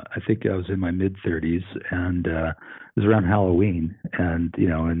 I think I was in my mid-30s, and it was around Halloween. And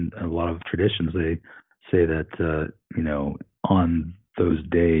in a lot of traditions, they say that on those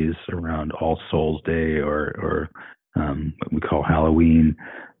days around All Souls Day or what we call Halloween,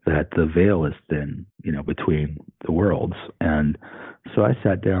 that the veil is thin, between the worlds. And so I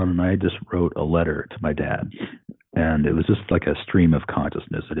sat down and I just wrote a letter to my dad. And it was just like a stream of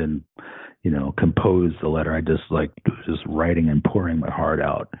consciousness. I didn't, compose the letter. I just was just writing and pouring my heart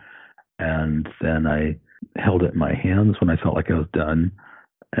out. And then I held it in my hands when I felt like I was done,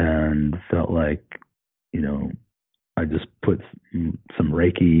 and felt like, I just put some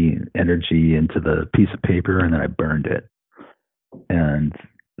Reiki energy into the piece of paper, and then I burned it. And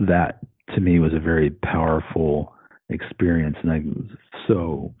that to me was a very powerful experience, and I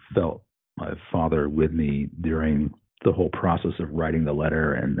so felt my father with me during the whole process of writing the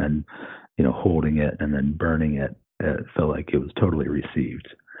letter, and then holding it and then burning it. It felt like it was totally received.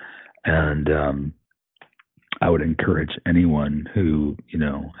 And I would encourage anyone who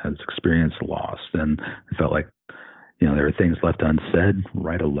has experienced loss and felt like there are things left unsaid,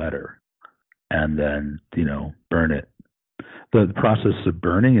 write a letter and then burn it. The process of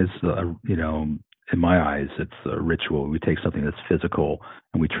burning is, in my eyes, it's a ritual. We take something that's physical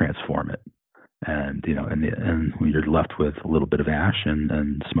and we transform it. And, and you're left with a little bit of ash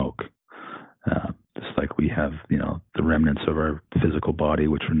and smoke. Just like we have, the remnants of our physical body,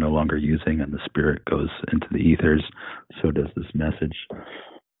 which we're no longer using, and the spirit goes into the ethers. So does this message.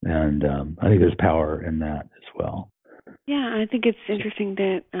 And I think there's power in that as well. Yeah, I think it's interesting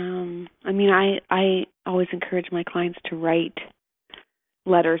that, I always encourage my clients to write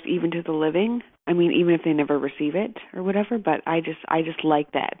letters even to the living. Even if they never receive it or whatever, but I just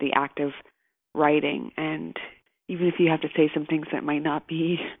like that, the act of writing. And even if you have to say some things that might not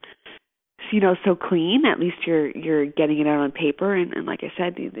be, so clean, at least you're getting it out on paper. And like I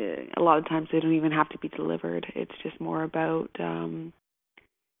said, a lot of times they don't even have to be delivered. It's just more about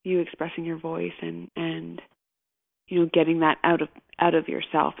you expressing your voice and getting that out of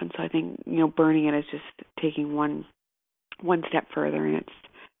yourself. And so I think burning it is just taking one step further, and it's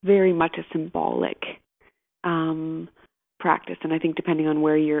very much a symbolic practice. And I think depending on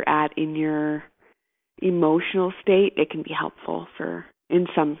where you're at in your emotional state, it can be helpful in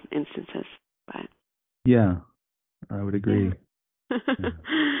some instances. But Yeah, I would agree. Yeah.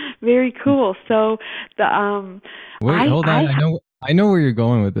 very cool. So the Wait, hold on. I know where you're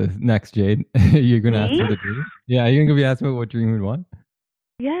going with this next, Jade. You're gonna ask me? for the dream. Yeah, you're gonna be asking about what dream we'd want.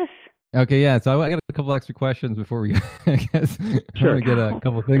 Yes. Okay, yeah. So I got a couple extra questions before we. I guess I want Sure. to get a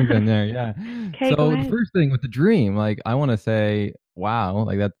couple things in there. Yeah. Okay, go So the ahead. first thing with the dream, like I want to say, wow,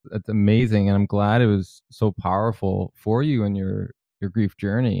 like that's amazing, and I'm glad it was so powerful for you and your grief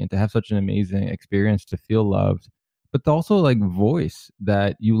journey, and to have such an amazing experience to feel loved, but to also like voice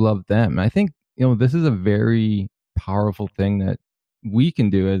that you love them. I think this is a very powerful thing that we can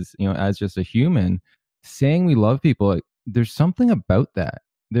do as as just a human, saying we love people. Like, there's something about that,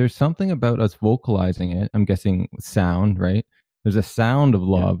 there's something about us vocalizing it. I'm guessing sound, right? There's a sound of Yeah.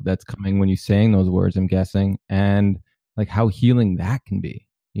 love that's coming when you saying those words, I'm guessing. And like how healing that can be.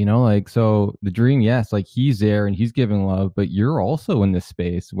 Like so the dream, yes, like he's there and he's giving love, but you're also in this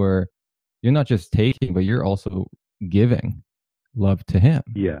space where you're not just taking, but you're also giving love to him.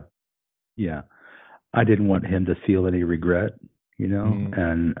 Yeah. Yeah. I didn't want him to feel any regret, Mm.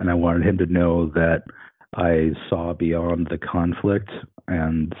 and I wanted him to know that I saw beyond the conflict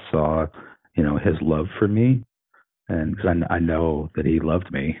and saw, his love for me, and because I know that he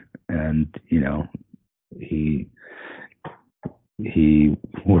loved me, and he he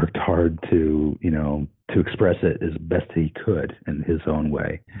worked hard to to express it as best he could in his own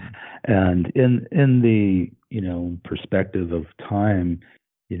way. And in the perspective of time,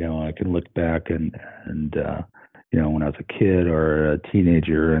 I can look back and when I was a kid or a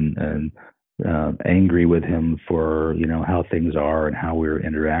teenager and angry with him for how things are and how we were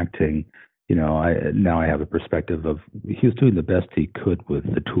interacting. I have a perspective of he was doing the best he could with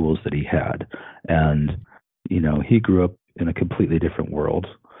the tools that he had, and he grew up in a completely different world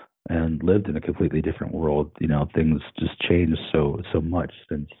and lived in a completely different world. Things just changed so much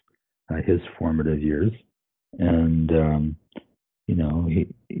since his formative years, and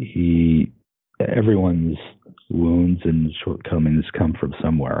he everyone's wounds and shortcomings come from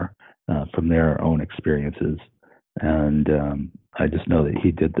somewhere, from their own experiences, and I just know that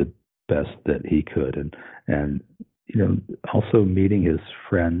he did the best that he could, and also meeting his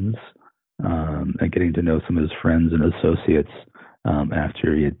friends, and getting to know some of his friends and associates,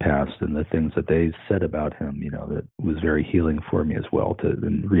 after he had passed, and the things that they said about him, that was very healing for me as well,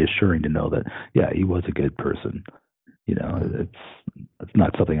 and reassuring to know that, yeah, he was a good person. It's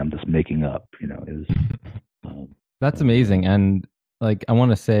not something I'm just making up. Is That's amazing. And like I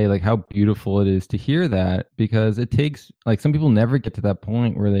want to say like how beautiful it is to hear that, because it takes, like, some people never get to that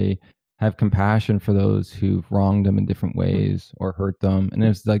point where they have compassion for those who've wronged them in different ways or hurt them. And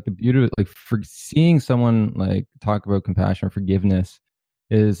it's like the beauty, like, for seeing someone like talk about compassion or forgiveness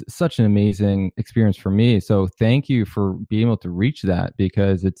is such an amazing experience for me. So thank you for being able to reach that,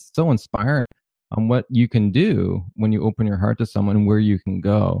 because it's so inspiring on what you can do when you open your heart to someone and where you can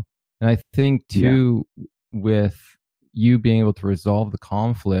go. And I think Yeah. too, with you being able to resolve the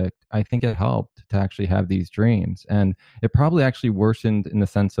conflict, I think it helped to actually have these dreams. And it probably actually worsened in the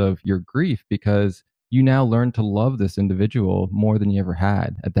sense of your grief, because you now learn to love this individual more than you ever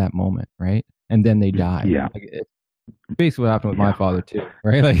had at that moment, right? And then they die. Yeah. Like, it's basically what happened with my Yeah. father too,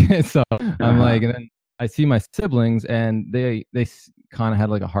 right? Like, so I'm Uh-huh. like, and then I see my siblings, and they kind of had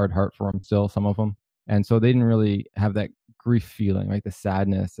like a hard heart for him still, some of them, and so they didn't really have that grief feeling, like the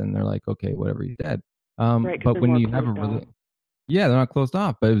sadness, and they're like, okay, whatever, he's dead. Right, because But they're when more you have a closed off. really, yeah, they're not closed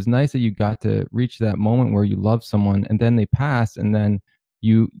off, but it was nice that you got to reach that moment where you love someone and then they pass, and then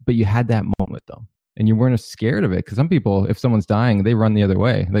but you had that moment with them and you weren't scared of it. Because some people, if someone's dying, they run the other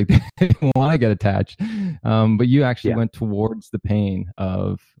way, like they don't want to get attached. But you actually Yeah. went towards the pain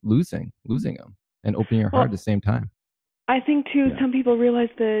of losing them and opening your heart at Well, the same time. I think too, Yeah. some people realize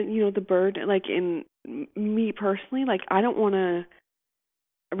the burden, like in me personally, like I don't want to,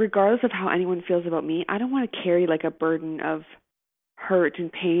 regardless of how anyone feels about me, I don't want to carry like a burden of hurt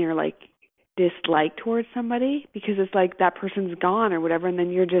and pain or like dislike towards somebody, because it's like that person's gone or whatever, and then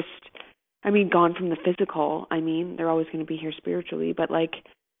you're just, I mean, gone from the physical. I mean, they're always going to be here spiritually, but like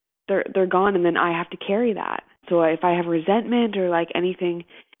they're gone, and then I have to carry that. So if I have resentment or like anything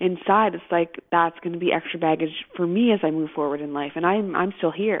inside, it's like that's going to be extra baggage for me as I move forward in life, and I'm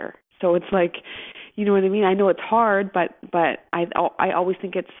still here. So it's like, you know what I mean? I know it's hard, but I always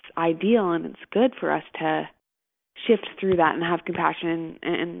think it's ideal and it's good for us to shift through that and have compassion,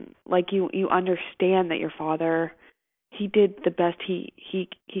 and like you understand that your father, he did the best he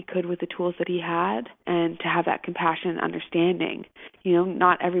could with the tools that he had, and to have that compassion and understanding.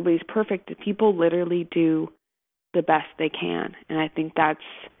 Not everybody's perfect. People literally do the best they can, and I think that's,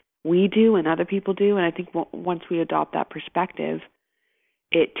 we do and other people do, and I think once we adopt that perspective,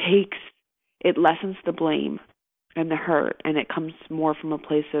 it takes it lessens the blame and the hurt, and it comes more from a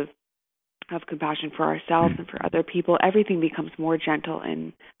place of compassion for ourselves and for other people. Everything becomes more gentle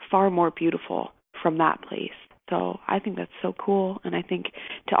and far more beautiful from that place. So I think that's so cool, and I think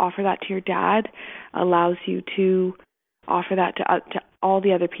to offer that to your dad allows you to offer that to all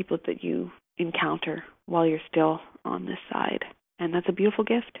the other people that you encounter while you're still on this side, and that's a beautiful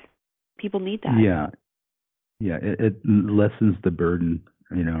gift. People need that. Yeah, it lessens the burden.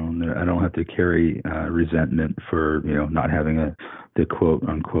 I don't have to carry resentment for not having the quote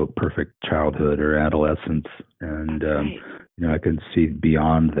unquote perfect childhood or adolescence, and I can see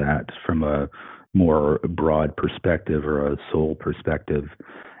beyond that from a more broad perspective or a soul perspective.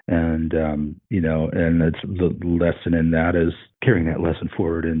 And, and it's the lesson in that is carrying that lesson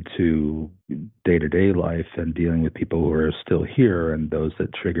forward into day-to-day life and dealing with people who are still here and those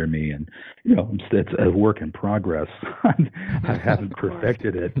that trigger me. And, it's a work in progress. I haven't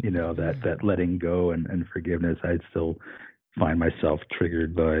perfected it, that letting go and forgiveness. I still find myself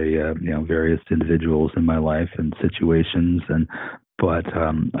triggered by, various individuals in my life and situations. But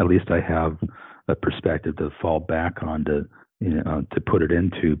at least I have a perspective to fall back on to put it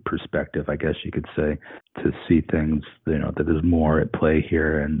into perspective, I guess you could say, to see things, that there's more at play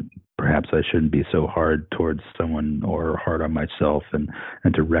here, and perhaps I shouldn't be so hard towards someone or hard on myself, and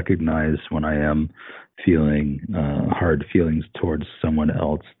to recognize when I am feeling hard feelings towards someone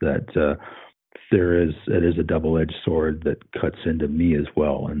else, that it is a double-edged sword that cuts into me as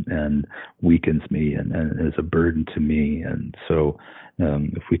well and weakens me and is a burden to me. And so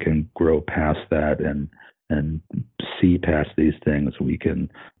if we can grow past that and see past these things, we can,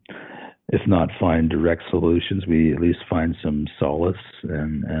 if not find direct solutions, we at least find some solace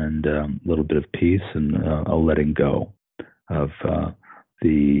and a little bit of peace and a letting go of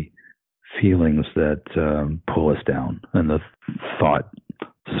the feelings that pull us down and the thought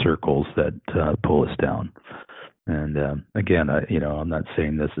circles that pull us down. And again, I'm not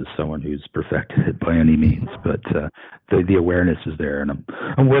saying this as someone who's perfected it by any means, but the awareness is there, and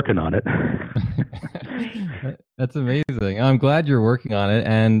I'm working on it. That's amazing. I'm glad you're working on it,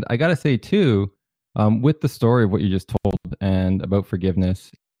 and I gotta say too, with the story of what you just told and about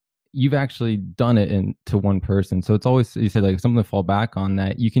forgiveness, you've actually done it to one person. So it's always, you said, like, something to fall back on,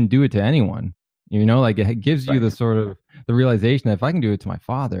 that you can do it to anyone. Like it gives you the sort of the realization that if I can do it to my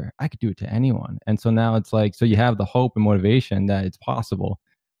father, I could do it to anyone. And so now it's like, so you have the hope and motivation that it's possible.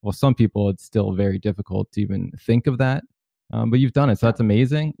 Well, some people, it's still very difficult to even think of that. But you've done it. So that's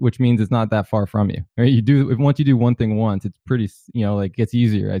amazing, which means it's not that far from you. Right? Once you do one thing once, it's pretty, like, gets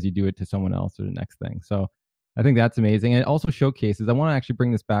easier as you do it to someone else or the next thing. So I think that's amazing. And it also showcases, I want to actually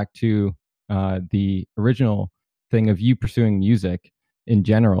bring this back to the original thing of you pursuing music in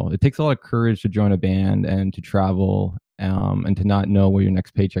general. It takes a lot of courage to join a band and to travel and to not know where your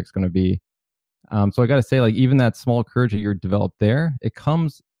next paycheck's going to be. So I got to say, like, even that small courage that you're developed there, it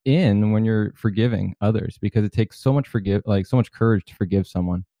comes in when you're forgiving others, because it takes so much so much courage to forgive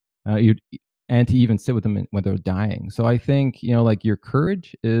someone, and to even sit with them when they're dying. So I think, like, your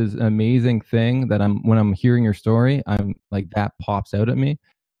courage is an amazing thing that when I'm hearing your story, I'm like, that pops out at me.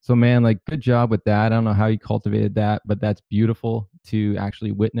 So man, like, good job with that. I don't know how you cultivated that, but that's beautiful to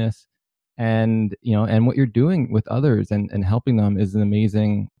actually witness. And, and what you're doing with others and helping them is an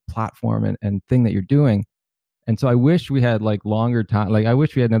amazing platform and thing that you're doing. And so I wish we had like longer time. Like, I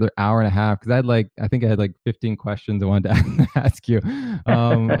wish we had another hour and a half, because I think I had like 15 questions I wanted to ask you.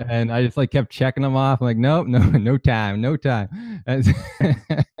 And I just like kept checking them off. I'm like, nope, no time. And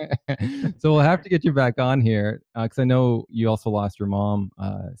so we'll have to get you back on here, because I know you also lost your mom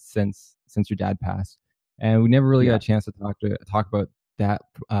since your dad passed, and we never really got a chance to talk about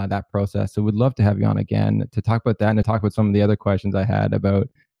that process. So we'd love to have you on again to talk about that and to talk about some of the other questions I had about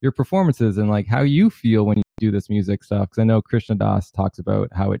your performances and like how you feel when you do this music stuff. Because I know Krishna Das talks about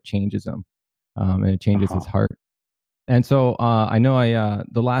how it changes him, and it changes his heart. And so I know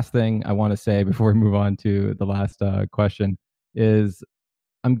the last thing I want to say before we move on to the last question is,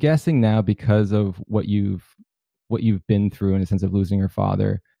 I'm guessing now, because of what you've been through in a sense of losing your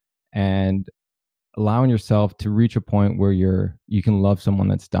father and allowing yourself to reach a point where you can love someone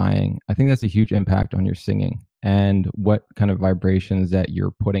that's dying, I think that's a huge impact on your singing and what kind of vibrations that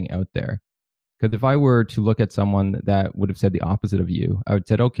you're putting out there. Because if I were to look at someone that would have said the opposite of you, I would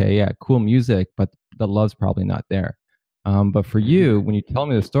say, okay, yeah, cool music, but the love's probably not there. But for you, when you tell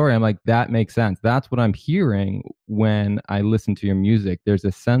me the story, I'm like, that makes sense. That's what I'm hearing when I listen to your music. There's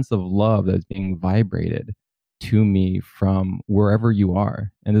a sense of love that's being vibrated to me from wherever you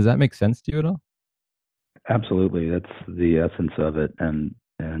are. And does that make sense to you at all? Absolutely. That's the essence of it. And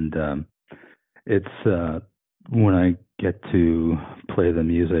it's when I get to play the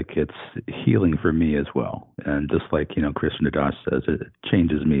music, it's healing for me as well. And just like, Krishna Das says, it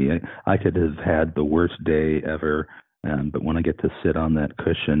changes me. I could have had the worst day ever, but when I get to sit on that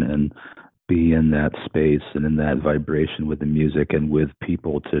cushion and be in that space and in that vibration with the music and with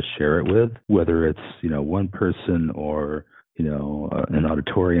people to share it with, whether it's, one person or, an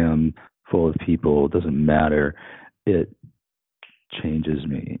auditorium full of people, it doesn't matter. It changes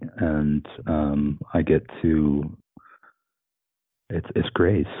me. And I get to, it's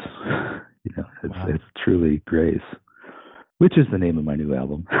grace. Wow. It's truly grace, which is the name of my new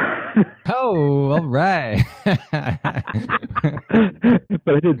album. Oh, all right. But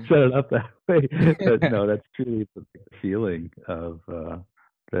I didn't set it up that way. But no, that's truly the feeling of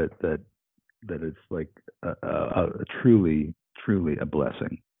that it's like truly a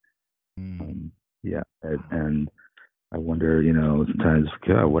blessing. Yeah, and I wonder, sometimes,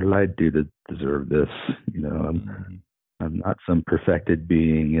 God, what did I do to deserve this? I'm not some perfected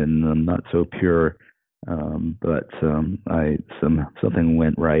being, and I'm not so pure. But something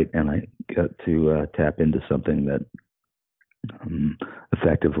went right, and I got to tap into something that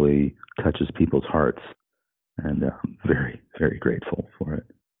effectively touches people's hearts, and I'm very, very grateful for it.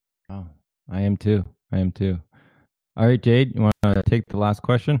 Oh, I am too. All right, Jade, you want to take the last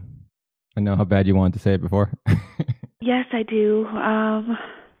question? I know how bad you wanted to say it before. Yes, I do.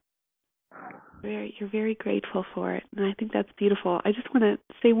 You're very grateful for it, and I think that's beautiful. I just want to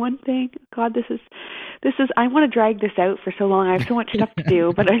say one thing. God, this is. I want to drag this out for so long. I have so much stuff to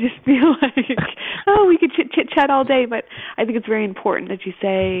do, but I just feel like, we could chit chat all day. But I think it's very important that you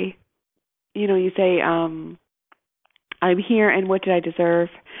say, I'm here, and what did I deserve?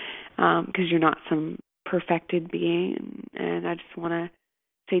 Because you're not some perfected being, and I just want to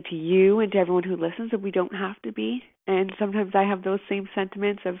say to you and to everyone who listens that we don't have to be. And sometimes I have those same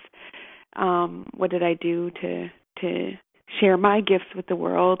sentiments of, what did I do to share my gifts with the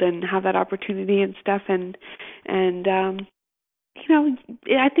world and have that opportunity and stuff, and I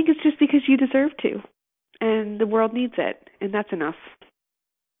think it's just because you deserve to, and the world needs it, and that's enough.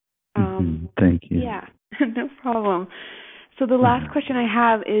 Thank you. Yeah, no problem. So the last question I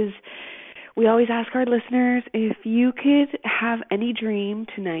have is, we always ask our listeners, if you could have any dream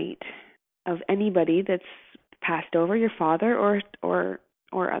tonight of anybody that's passed over, your father or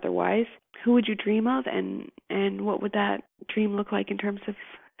otherwise, who would you dream of, and what would that dream look like in terms of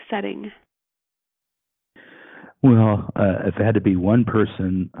setting? Well, if it had to be one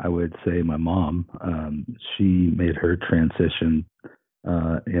person, I would say my mom. She made her transition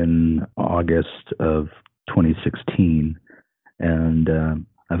in August of 2016, and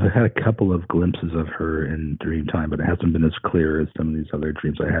I've had a couple of glimpses of her in dream time, but it hasn't been as clear as some of these other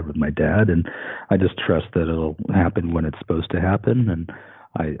dreams I have with my dad. And I just trust that it'll happen when it's supposed to happen. And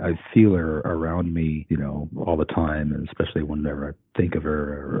I feel her around me, all the time, and especially whenever I think of her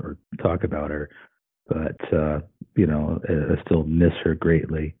or talk about her. But, I still miss her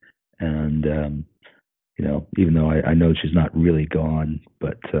greatly. And, even though I know she's not really gone,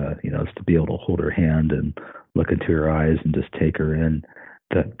 but, it's to be able to hold her hand and look into her eyes and just take her in,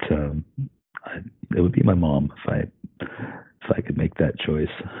 that it would be my mom if I could make that choice.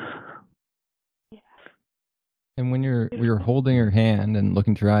 And when you're holding her hand and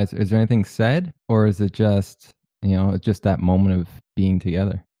looking into her eyes, is there anything said, or is it just just that moment of being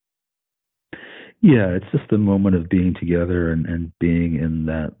together? Yeah, it's just a moment of being together and being in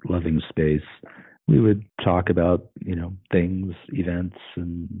that loving space. We would talk about things, events,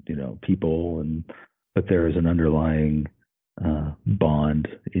 and people, but there is an underlying bond,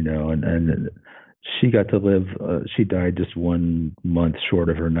 and she got to live. She died just 1 month short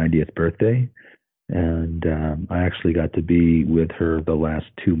of her 90th birthday. And I actually got to be with her the last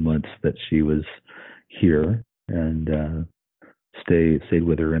 2 months that she was here, and stayed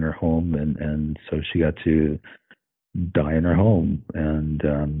with her in her home, and so she got to die in her home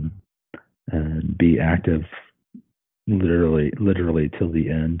and be active literally till the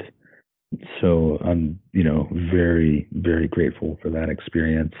end. So I'm very, very grateful for that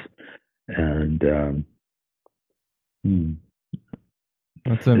experience, and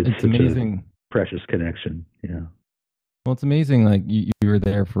it's amazing. Precious connection. Yeah. Well, it's amazing. Like you were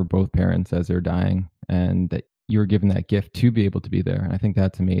there for both parents as they're dying, and that you were given that gift to be able to be there. And I think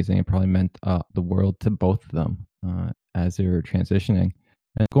that's amazing. It probably meant the world to both of them as they were transitioning.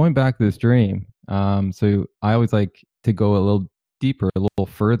 And going back to this dream, so I always like to go a little deeper, a little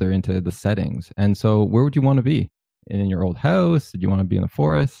further into the settings. And so, where would you want to be? In your old house? Did you want to be in the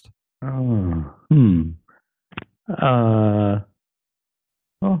forest?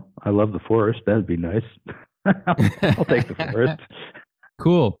 Well, I love the forest. That'd be nice. I'll take the forest.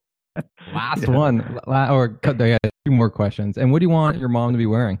 Cool. Last Yeah. one, yeah, 2 more questions. And what do you want your mom to be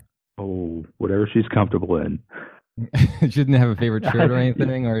wearing? Oh, whatever she's comfortable in. She didn't have a favorite shirt or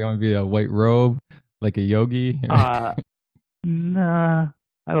anything, or you want to be a white robe, like a yogi? uh, nah,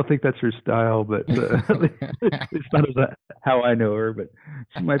 I don't think that's her style, but at least it's not as how I know her. But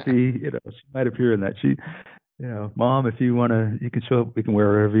she might be, she might appear in that. Mom, if you wanna, you can show up. We can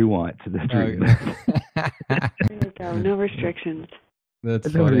wear whatever you want to the dream. There you go. No restrictions.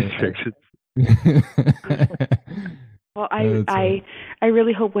 That's No funny. restrictions. Well, That's funny. I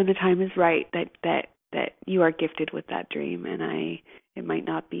really hope when the time is right that you are gifted with that dream, and it might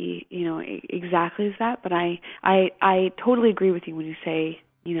not be exactly as that, but I totally agree with you when you say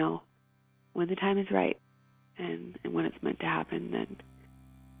when the time is right and when it's meant to happen, then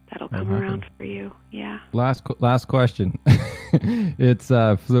that'll come around for you. Yeah. Last question. It's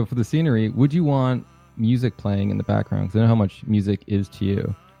for the scenery. Would you want music playing in the background? Because I know how much music is to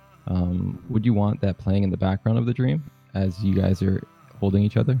you. Would you want that playing in the background of the dream as you guys are holding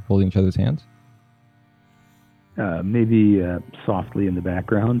each other's hands? Maybe softly in the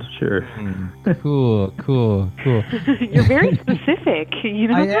background. Sure. Cool. You're very specific.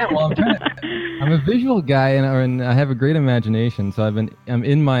 I am. Well, I'm a visual guy, and I have a great imagination. So I'm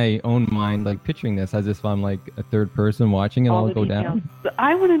in my own mind, like picturing this as if I'm like a third person watching it all go down.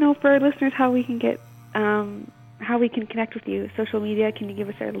 I want to know for our listeners how we can get how we can connect with you. Social media, can you give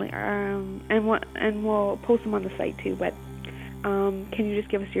us our link? And we'll post them on the site too. But can you just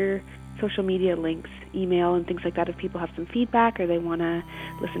give us your social media links, email, and things like that if people have some feedback or they want to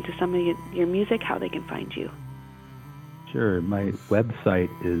listen to some of your music, how they can find you? Sure. My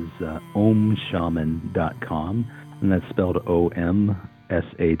website is omshaman.com, and that's spelled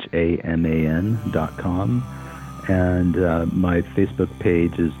OMSHAMAN.com. And my Facebook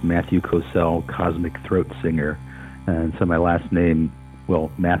page is Matthew Cosell, Cosmic Throat Singer. And so my last name,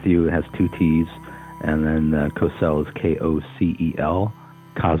 well, Matthew has 2 T's, and then Cosell is Kocel,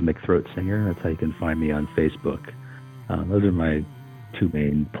 Cosmic Throat Singer. That's how you can find me on Facebook. Those are my 2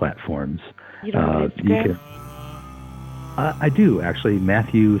 main platforms. You don't have Instagram? I do, actually.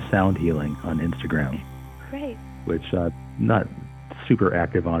 Matthew Sound Healing on Instagram. Great. Which not super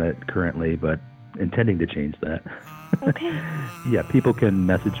active on it currently, but intending to change that. Okay. Yeah, people can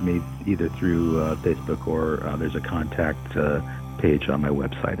message me either through Facebook or there's a contact page on my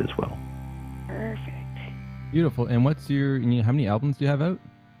website as well. Perfect. Beautiful. And how many albums do you have out?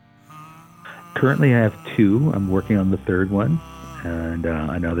 Currently I have 2. I'm working on the 3rd one, and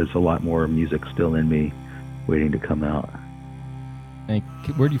I know there's a lot more music still in me waiting to come out. And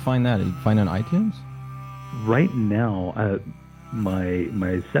where do you find that? Do you find it on iTunes? Right now, my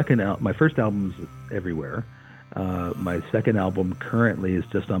first album's everywhere. My second album currently is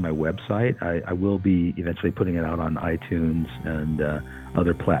just on my website. I will be eventually putting it out on iTunes and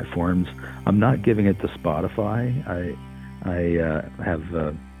other platforms. I'm not giving it to Spotify. I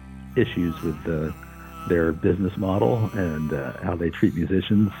have issues with their business model and how they treat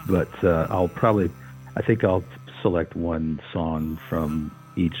musicians, but I think I'll select one song from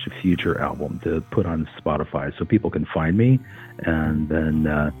each future album to put on Spotify so people can find me, and then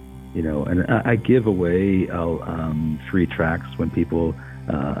and I give away free tracks when people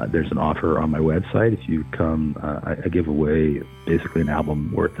there's an offer on my website. If you come, I give away basically an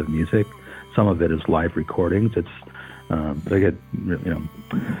album worth of music. Some of it is live recordings. But I get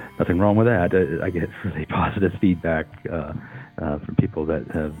nothing wrong with that. I get really positive feedback from people that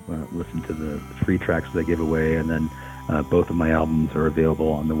have listened to the free tracks that I give away, and then both of my albums are available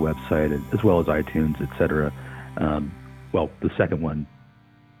on the website as well as iTunes, etc. Well, the second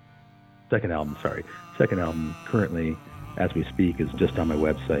album currently, as we speak, is just on my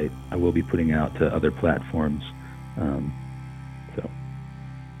website. I will be putting out to other platforms.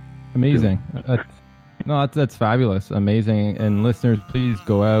 Amazing. That's fabulous. Amazing. And listeners, please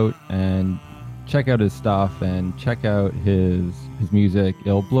go out and check out his stuff and check out his music.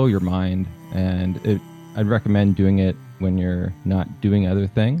 It'll blow your mind. And I'd recommend doing it when you're not doing other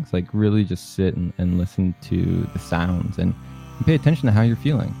things. Like really just sit and listen to the sounds and pay attention to how you're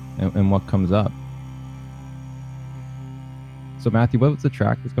feeling and what comes up. So Matthew, what was the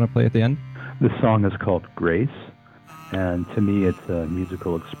track that's going to play at the end? This song is called Grace. And to me, it's a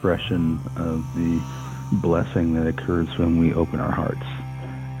musical expression of the blessing that occurs when we open our hearts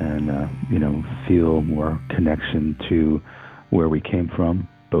and, feel more connection to where we came from,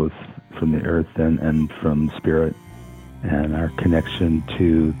 both from the earth and from spirit, and our connection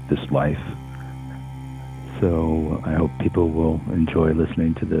to this life. So I hope people will enjoy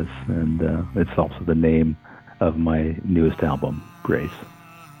listening to this. And it's also the name of my newest album, Grace.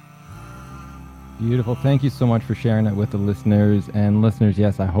 Beautiful. Thank you so much for sharing it with the listeners. And listeners,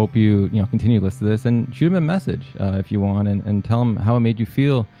 yes, I hope you continue to listen to this and shoot them a message if you want, and tell them how it made you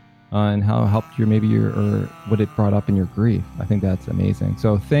feel and how it helped your or what it brought up in your grief. I think that's amazing.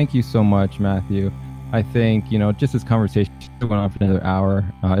 So thank you so much, Matthew. I think just this conversation went on for another hour,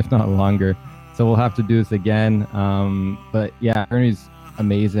 if not longer. So we'll have to do this again. But yeah, Ernie's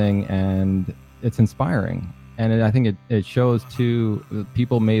amazing and it's inspiring. And I think it shows to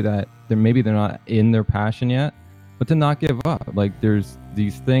people maybe they're not in their passion yet, but to not give up. Like there's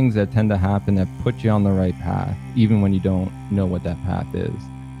these things that tend to happen that put you on the right path, even when you don't know what that path is.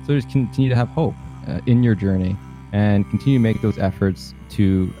 So just continue to have hope in your journey and continue to make those efforts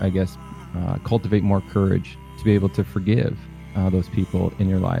to, I guess, cultivate more courage to be able to forgive those people in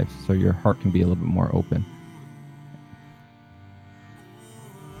your life so your heart can be a little bit more open.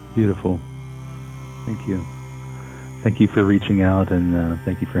 Beautiful. Thank you. Thank you for reaching out, and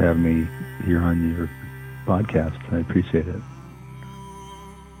thank you for having me here on your podcast. I appreciate it.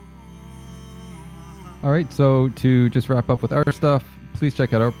 All right, so to just wrap up with our stuff, please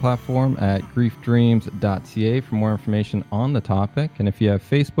check out our platform at griefdreams.ca for more information on the topic. And if you have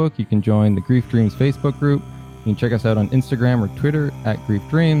Facebook, you can join the Grief Dreams Facebook group. You can check us out on Instagram or Twitter at Grief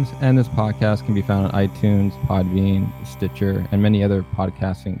Dreams. And this podcast can be found on iTunes, Podbean, Stitcher, and many other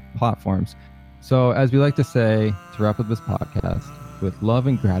podcasting platforms. So as we like to say, to wrap up this podcast, with love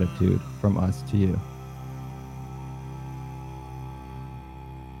and gratitude from us to you.